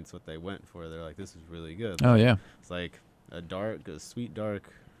 10 Points what they went for. They're like, this is really good. Oh yeah, it's like a sweet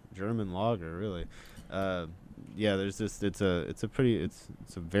dark German lager, really. There's just it's a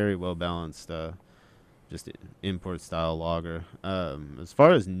very well balanced just import style lager. As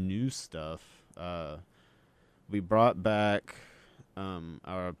far as new stuff, we brought back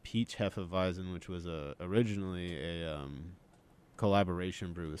our Peach Hefeweizen, which was originally a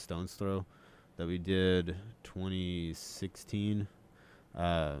collaboration brew with Stone's Throw that we did 2016.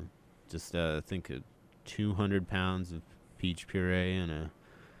 I think 200 pounds of peach puree and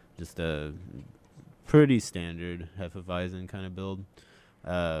just a pretty standard Hefeweizen kind of build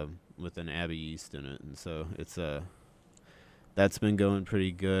with an Abbey yeast in it, and so it's that's been going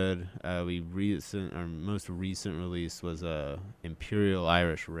pretty good. Our most recent release was Imperial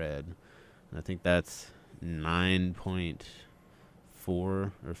Irish Red, and I think that's 9.4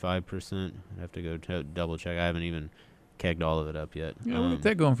 or 5%. I have to go double check. I haven't even kegged all of it up yet. Yeah, we'll get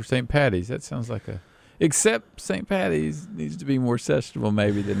that going for St. Patty's. That sounds like except St. Patty's needs to be more sessionable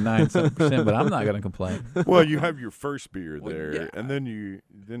maybe than 9-something%, but I'm not going to complain. Well, you have your first beer there, and then you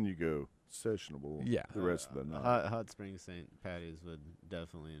go sessionable. Yeah. The rest of the night. Hot Springs St. Patty's would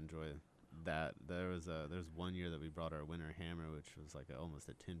definitely enjoy that. There's 1 year that we brought our Winter Hammer, which was like almost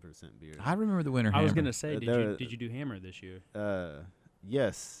a 10% beer. I remember the Winter Hammer. I was going to say, did you do Hammer this year?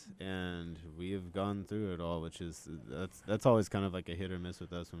 Yes, and we have gone through it all, which is that's always kind of like a hit or miss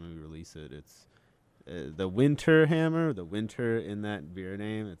with us when we release it. It's the Winter Hammer, the winter in that beer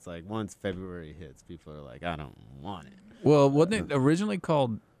name. It's like once February hits, people are like, I don't want it. Well, wasn't it originally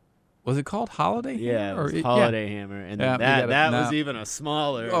called? Was it called Holiday Hammer? Yeah, it was Holiday Hammer, and that was even a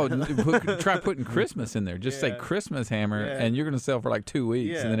smaller. Oh, try putting Christmas in there. Just say Christmas Hammer, and you're going to sell for like 2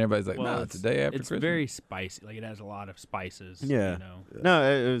 weeks, and then everybody's like, no, it's the day after Christmas. It's very spicy. Like, it has a lot of spices. Yeah. No,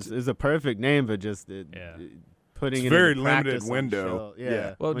 it was a perfect name, but just putting it's it very in limited window.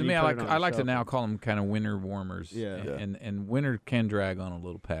 Yeah. Well, to me, I like to now call them kind of winter warmers. Yeah. And winter can drag on a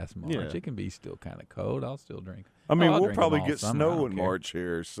little past March. Yeah. It can be still kind of cold. I'll still drink. I mean, I'll we'll drink probably them all get summer. snow in March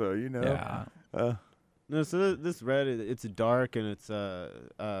here, so Yeah. No, so this red, it's dark, and it's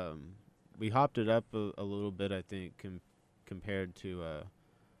we hopped it up a little bit, I think, compared to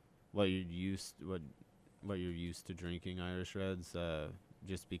what you're used to drinking Irish Reds.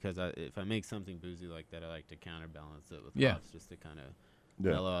 Just because if I make something boozy like that, I like to counterbalance it with hops just to kind of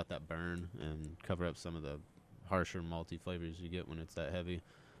mellow out that burn and cover up some of the harsher malty flavors you get when it's that heavy.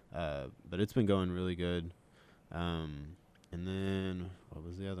 But it's been going really good. And then what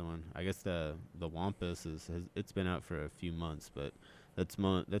was the other one? I guess the Wampus it's been out for a few months, but that's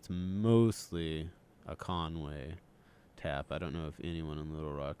mostly a Conway tap. I don't know if anyone in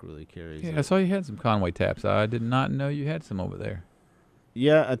Little Rock really carries it. I saw you had some Conway taps. I did not know you had some over there.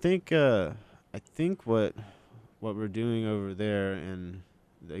 Yeah, I think I think what we're doing over there, and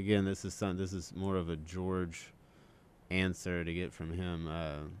again, this is more of a George answer to get from him.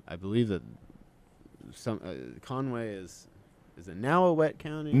 I believe that Conway is it now a wet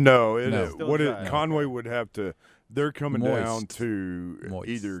county? No, Conway would have to. They're coming down to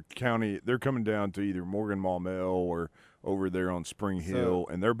either county. They're coming down to either Morgan Maumelle or over there on Spring Hill,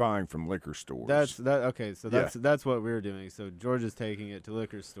 and they're buying from liquor stores. Okay. So that's what we're doing. So George is taking it to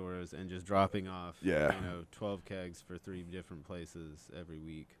liquor stores and just dropping off, 12 kegs for 3 different places every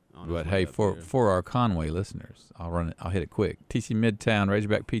week. But hey, for our Conway listeners, I'll hit it quick. TC Midtown,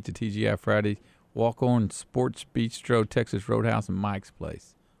 Razorback Pizza, TGI Fridays, Walk On, Sports Bistro, Texas Roadhouse, and Mike's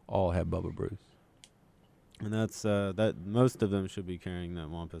Place all have Bubba Brews. And that's that. Most of them should be carrying that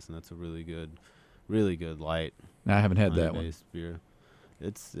Wampus, and that's a really good light. I haven't had that one. Beer.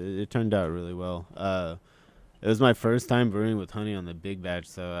 It turned out really well. It was my first time brewing with honey on the big batch,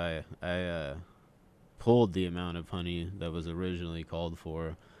 so I pulled the amount of honey that was originally called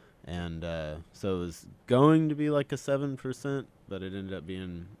for, and so it was going to be like a 7%, but it ended up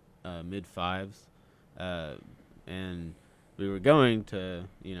being mid 5s, and we were going to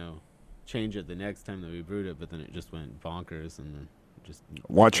change it the next time that we brewed it, but then it just went bonkers and just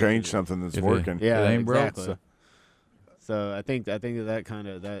why change something that's working? Yeah, exactly. So I think that kind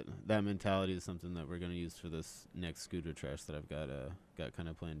of that mentality is something that we're going to use for this next scooter trash that I've got kind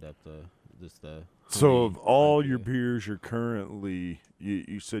of planned up. So of all your beers, you're currently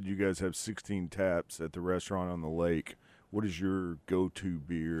you said you guys have 16 taps at the restaurant on the lake. What is your go-to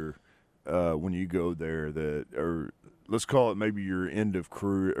beer when you go there? Or let's call it maybe your end of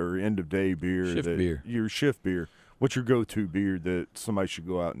crew or end of day beer. Your shift beer. What's your go-to beer that somebody should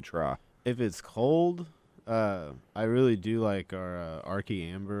go out and try? If it's cold, I really do like our Archie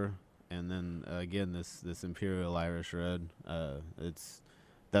Amber, and then again this Imperial Irish Red.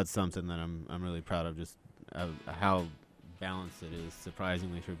 That's something that I'm really proud of. Just how balanced it is,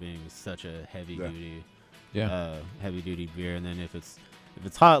 surprisingly, for being such a heavy duty beer. And then if it's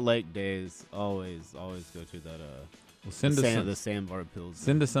hot lake days, always go to that. The Sandbar Pils.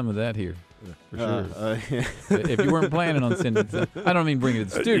 Send us some of that here, for sure. If you weren't planning on sending it, I don't mean bring it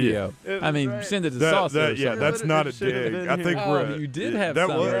to the studio. I mean send it to Saucer. That's not a dig. I think you did have some.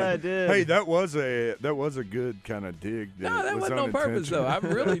 I did. Hey, that was a good kind of dig. No, that wasn't on purpose though. I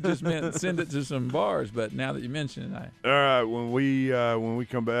really just meant send it to some bars. But now that you mention it, all right. When we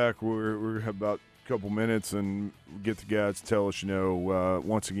come back, we're have about a couple minutes and get the guys to tell us,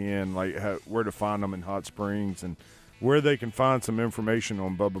 once again, like where to find them in Hot Springs and where they can find some information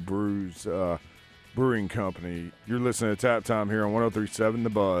on Bubba Brews Brewing Company. You're listening to Tap Time here on 103.7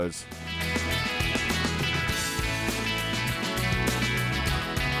 The Buzz.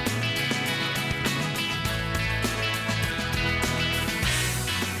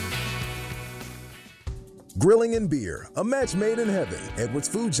 Grilling and beer, a match made in heaven. Edwards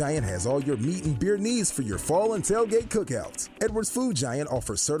Food Giant has all your meat and beer needs for your fall and tailgate cookouts. Edwards Food Giant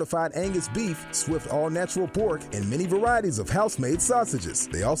offers certified Angus beef, Swift all-natural pork, and many varieties of house-made sausages.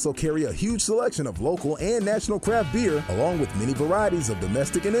 They also carry a huge selection of local and national craft beer, along with many varieties of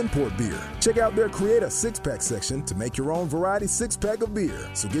domestic and import beer. Check out their Create a 6-pack section to make your own variety 6-pack of beer.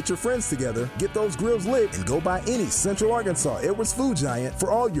 So get your friends together, get those grills lit, and go by any Central Arkansas Edwards Food Giant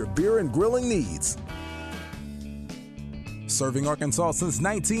for all your beer and grilling needs. Serving Arkansas since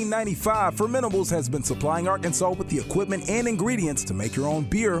 1995, Fermentables has been supplying Arkansas with the equipment and ingredients to make your own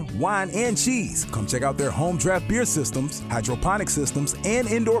beer, wine, and cheese. Come check out their home draft beer systems, hydroponic systems, and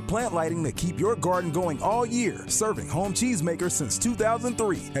indoor plant lighting to keep your garden going all year. Serving home cheese makers since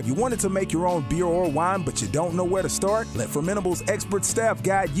 2003. Have you wanted to make your own beer or wine, but you don't know where to start? Let Fermentables expert staff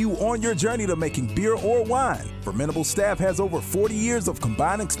guide you on your journey to making beer or wine. Fermentables staff has over 40 years of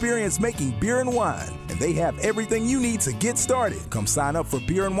combined experience making beer and wine, and they have everything you need to get started. Come sign up for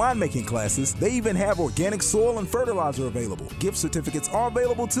beer and winemaking classes. They even have organic soil and fertilizer available. Gift certificates are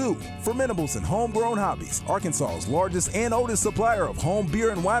available too. Fermentables and Homegrown Hobbies, Arkansas's largest and oldest supplier of home beer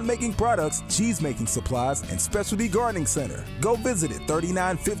and winemaking products, cheese-making supplies, and specialty gardening center. Go visit at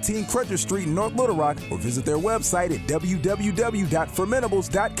 3915 Crutcher Street in North Little Rock or visit their website at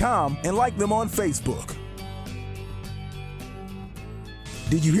www.fermentables.com and like them on Facebook.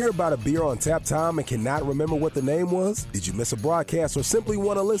 Did you hear about a beer on Tap Time and cannot remember what the name was? Did you miss a broadcast or simply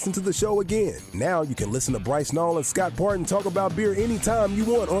want to listen to the show again? Now you can listen to Bryce Nall and Scott Parton talk about beer anytime you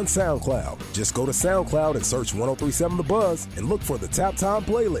want on SoundCloud. Just go to SoundCloud and search 103.7 The Buzz and look for the Tap Time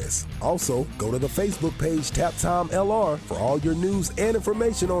playlist. Also, go to the Facebook page Tap Time LR for all your news and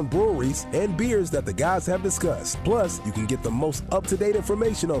information on breweries and beers that the guys have discussed. Plus, you can get the most up-to-date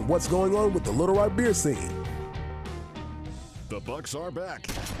information on what's going on with the Little Rock beer scene. The Bucks are back.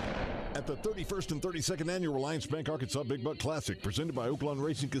 At the 31st and 32nd Annual Reliance Bank Arkansas Big Buck Classic, presented by Oaklawn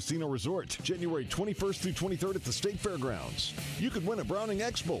Racing Casino Resort, January 21st through 23rd at the State Fairgrounds. You could win a Browning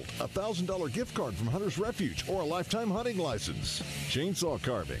X-Bolt, a $1,000 gift card from Hunter's Refuge, or a lifetime hunting license. Chainsaw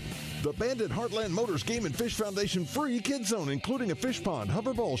carving. The Bandit Heartland Motors Game and Fish Foundation free Kid Zone, including a fish pond,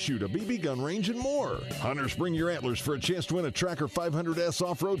 hover ball shoot, a BB gun range, and more. Hunters, bring your antlers for a chance to win a Tracker 500S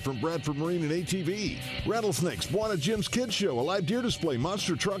off-road from Bradford Marine and ATV. Rattlesnakes, Buana Jim's Kids Show, a live deer display,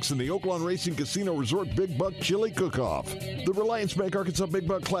 monster trucks, and the Oaklawn Racing Casino Resort Big Buck Chili Cook-Off. The Reliance Bank Arkansas Big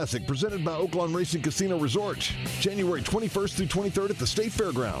Buck Classic, presented by Oaklawn Racing Casino Resort, January 21st through 23rd at the State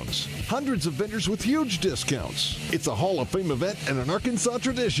Fairgrounds. Hundreds of vendors with huge discounts. It's a Hall of Fame event and an Arkansas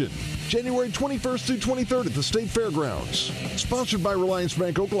tradition. January 21st through 23rd at the State Fairgrounds. Sponsored by Reliance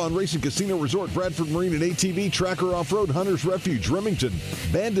Bank, Oaklawn Racing Casino Resort, Bradford Marine and ATV, Tracker Off-Road, Hunter's Refuge, Remington,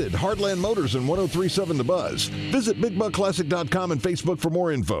 Bandit, Heartland Motors, and 103.7 The Buzz. Visit BigBuckClassic.com and Facebook for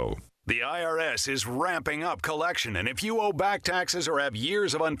more info. The IRS is ramping up collection, and if you owe back taxes or have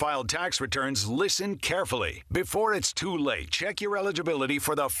years of unfiled tax returns, listen carefully. Before it's too late, check your eligibility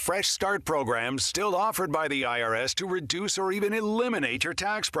for the Fresh Start program still offered by the IRS to reduce or even eliminate your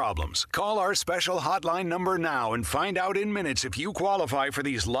tax problems. Call our special hotline number now and find out in minutes if you qualify for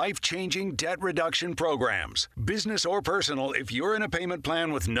these life-changing debt reduction programs. Business or personal, if you're in a payment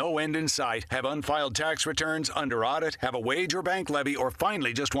plan with no end in sight, have unfiled tax returns, under audit, have a wage or bank levy, or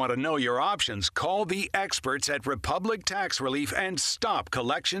finally just want to know your options, call the experts at Republic Tax Relief and stop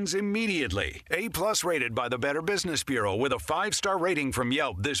collections immediately. A+ rated by the Better Business Bureau with a 5-star rating from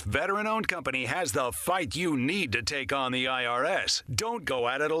Yelp, this veteran-owned company has the fight you need to take on the IRS. Don't go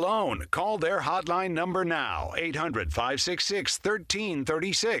at it alone. Call their hotline number now,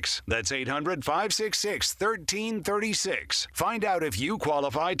 800-566-1336. That's 800-566-1336. Find out if you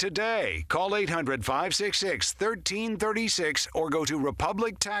qualify today. Call 800-566-1336 or go to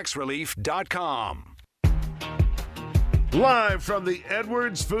republictaxrelief.com. Live from the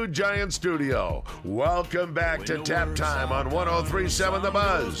Edwards Food Giant studio, welcome back to Tap Time on 103.7 The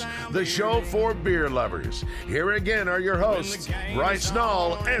Buzz, the show for beer lovers. Here again are your hosts, Bryce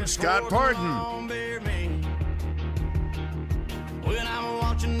Nall and Scott Parton. When I'm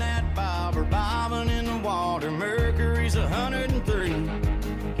watching that bobber bobbing in the water, Mercury's 103.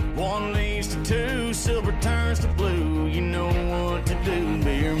 One leads to two, silver turns to blue. You know what to do,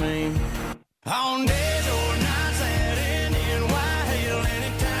 beer man. On days or nights at Indian White Hill,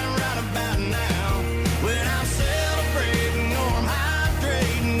 anytime right about now. When I'm celebrating or I'm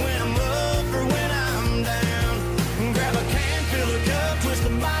hydrating, when I'm up or when I'm down. Grab a can, fill a cup, twist a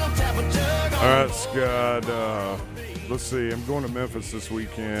bottle, tap a jug. All right, Scott. Let's see. I'm going to Memphis this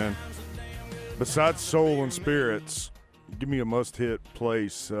weekend. Besides Soul and Spirits, give me a must-hit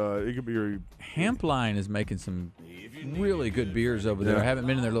place. It could be Hampline is making some really good beers over there. Yeah. I haven't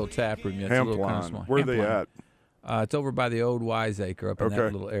been in their little tap room yet. It's a little kind of small. Where are they at? It's over by the old Wiseacre up in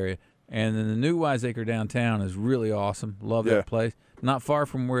that little area. And then the new Wiseacre downtown is really awesome. Love that place. Not far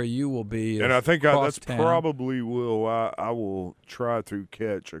from where you will be. And I think that's town. probably I will try to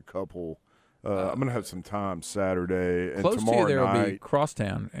catch a couple. I'm going to have some time Saturday and close tomorrow to you there night. will be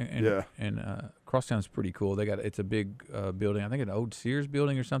Crosstown. And Crosstown's pretty cool. It's a big building. I think an old Sears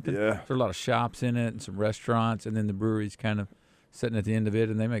building or something. Yeah. There's a lot of shops in it and some restaurants, and then the brewery's kind of sitting at the end of it,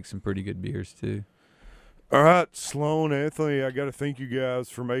 and they make some pretty good beers too. All right, Sloan, Anthony, I got to thank you guys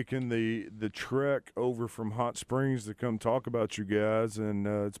for making the trek over from Hot Springs to come talk about you guys, and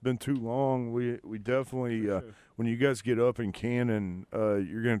it's been too long. We definitely, when you guys get up in Cannon,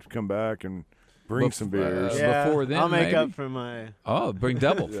 you're going to have to come back and bring some beers. Before then, I'll make maybe. up for my bring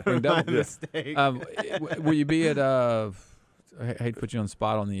double. Bring double. mistake. Will you be at? I hate to put you on the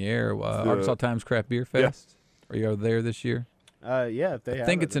spot on the air. Arkansas Times Craft Beer Fest. Are you over there this year? Yeah, if they have I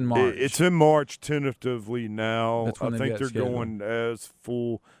think it's in March. It's in March tentatively now. That's when I they think got they're scheduled. going as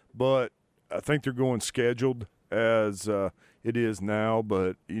full, but I think they're going scheduled as it is now.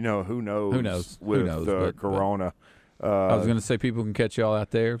 But who knows? Who knows? With Who knows? Corona. I was going to say people can catch y'all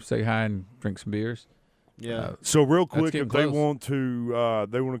out there, say hi, and drink some beers. Yeah. So real quick, if they close. want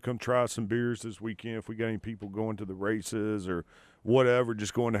to come try some beers this weekend. If we got any people going to the races or whatever,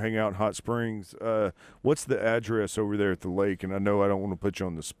 just going to hang out in Hot Springs. What's the address over there at the lake? And I know I don't want to put you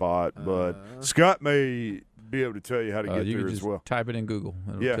on the spot, but Scott may be able to tell you how to get you there can as just well. type it in Google.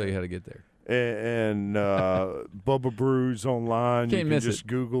 It'll tell you how to get there. And Bubba Brews online. Can't you can miss just it.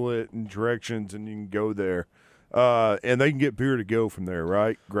 Google it and directions, and you can go there. And they can get beer to go from there,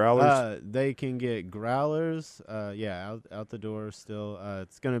 right? Growlers? They can get growlers. Out the door still.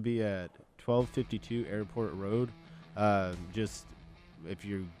 It's going to be at 1252 Airport Road. Just if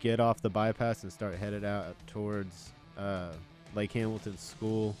you get off the bypass and start headed out towards Lake Hamilton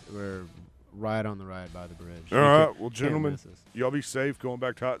School. We're right on the ride by the bridge. All right. Well, gentlemen, y'all be safe going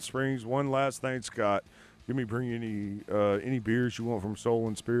back to Hot Springs. One last thing, Scott. Give me bring any beers you want from Soul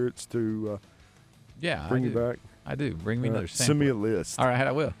and Spirits to bring you back. I do. Bring me another sample. Send me a list. All right,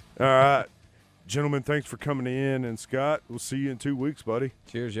 I will. All right. Gentlemen, thanks for coming in. And, Scott, we'll see you in 2 weeks, buddy.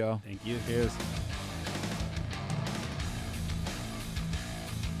 Cheers, y'all. Thank you. Cheers.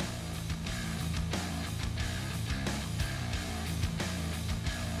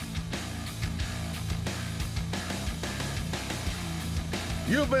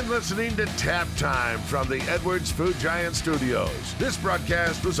 You've been listening to Tap Time from the Edwards Food Giant Studios. This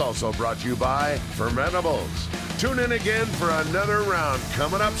broadcast was also brought to you by Fermentables. Tune in again for another round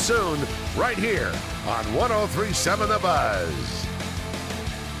coming up soon, right here on 103.7 The Buzz.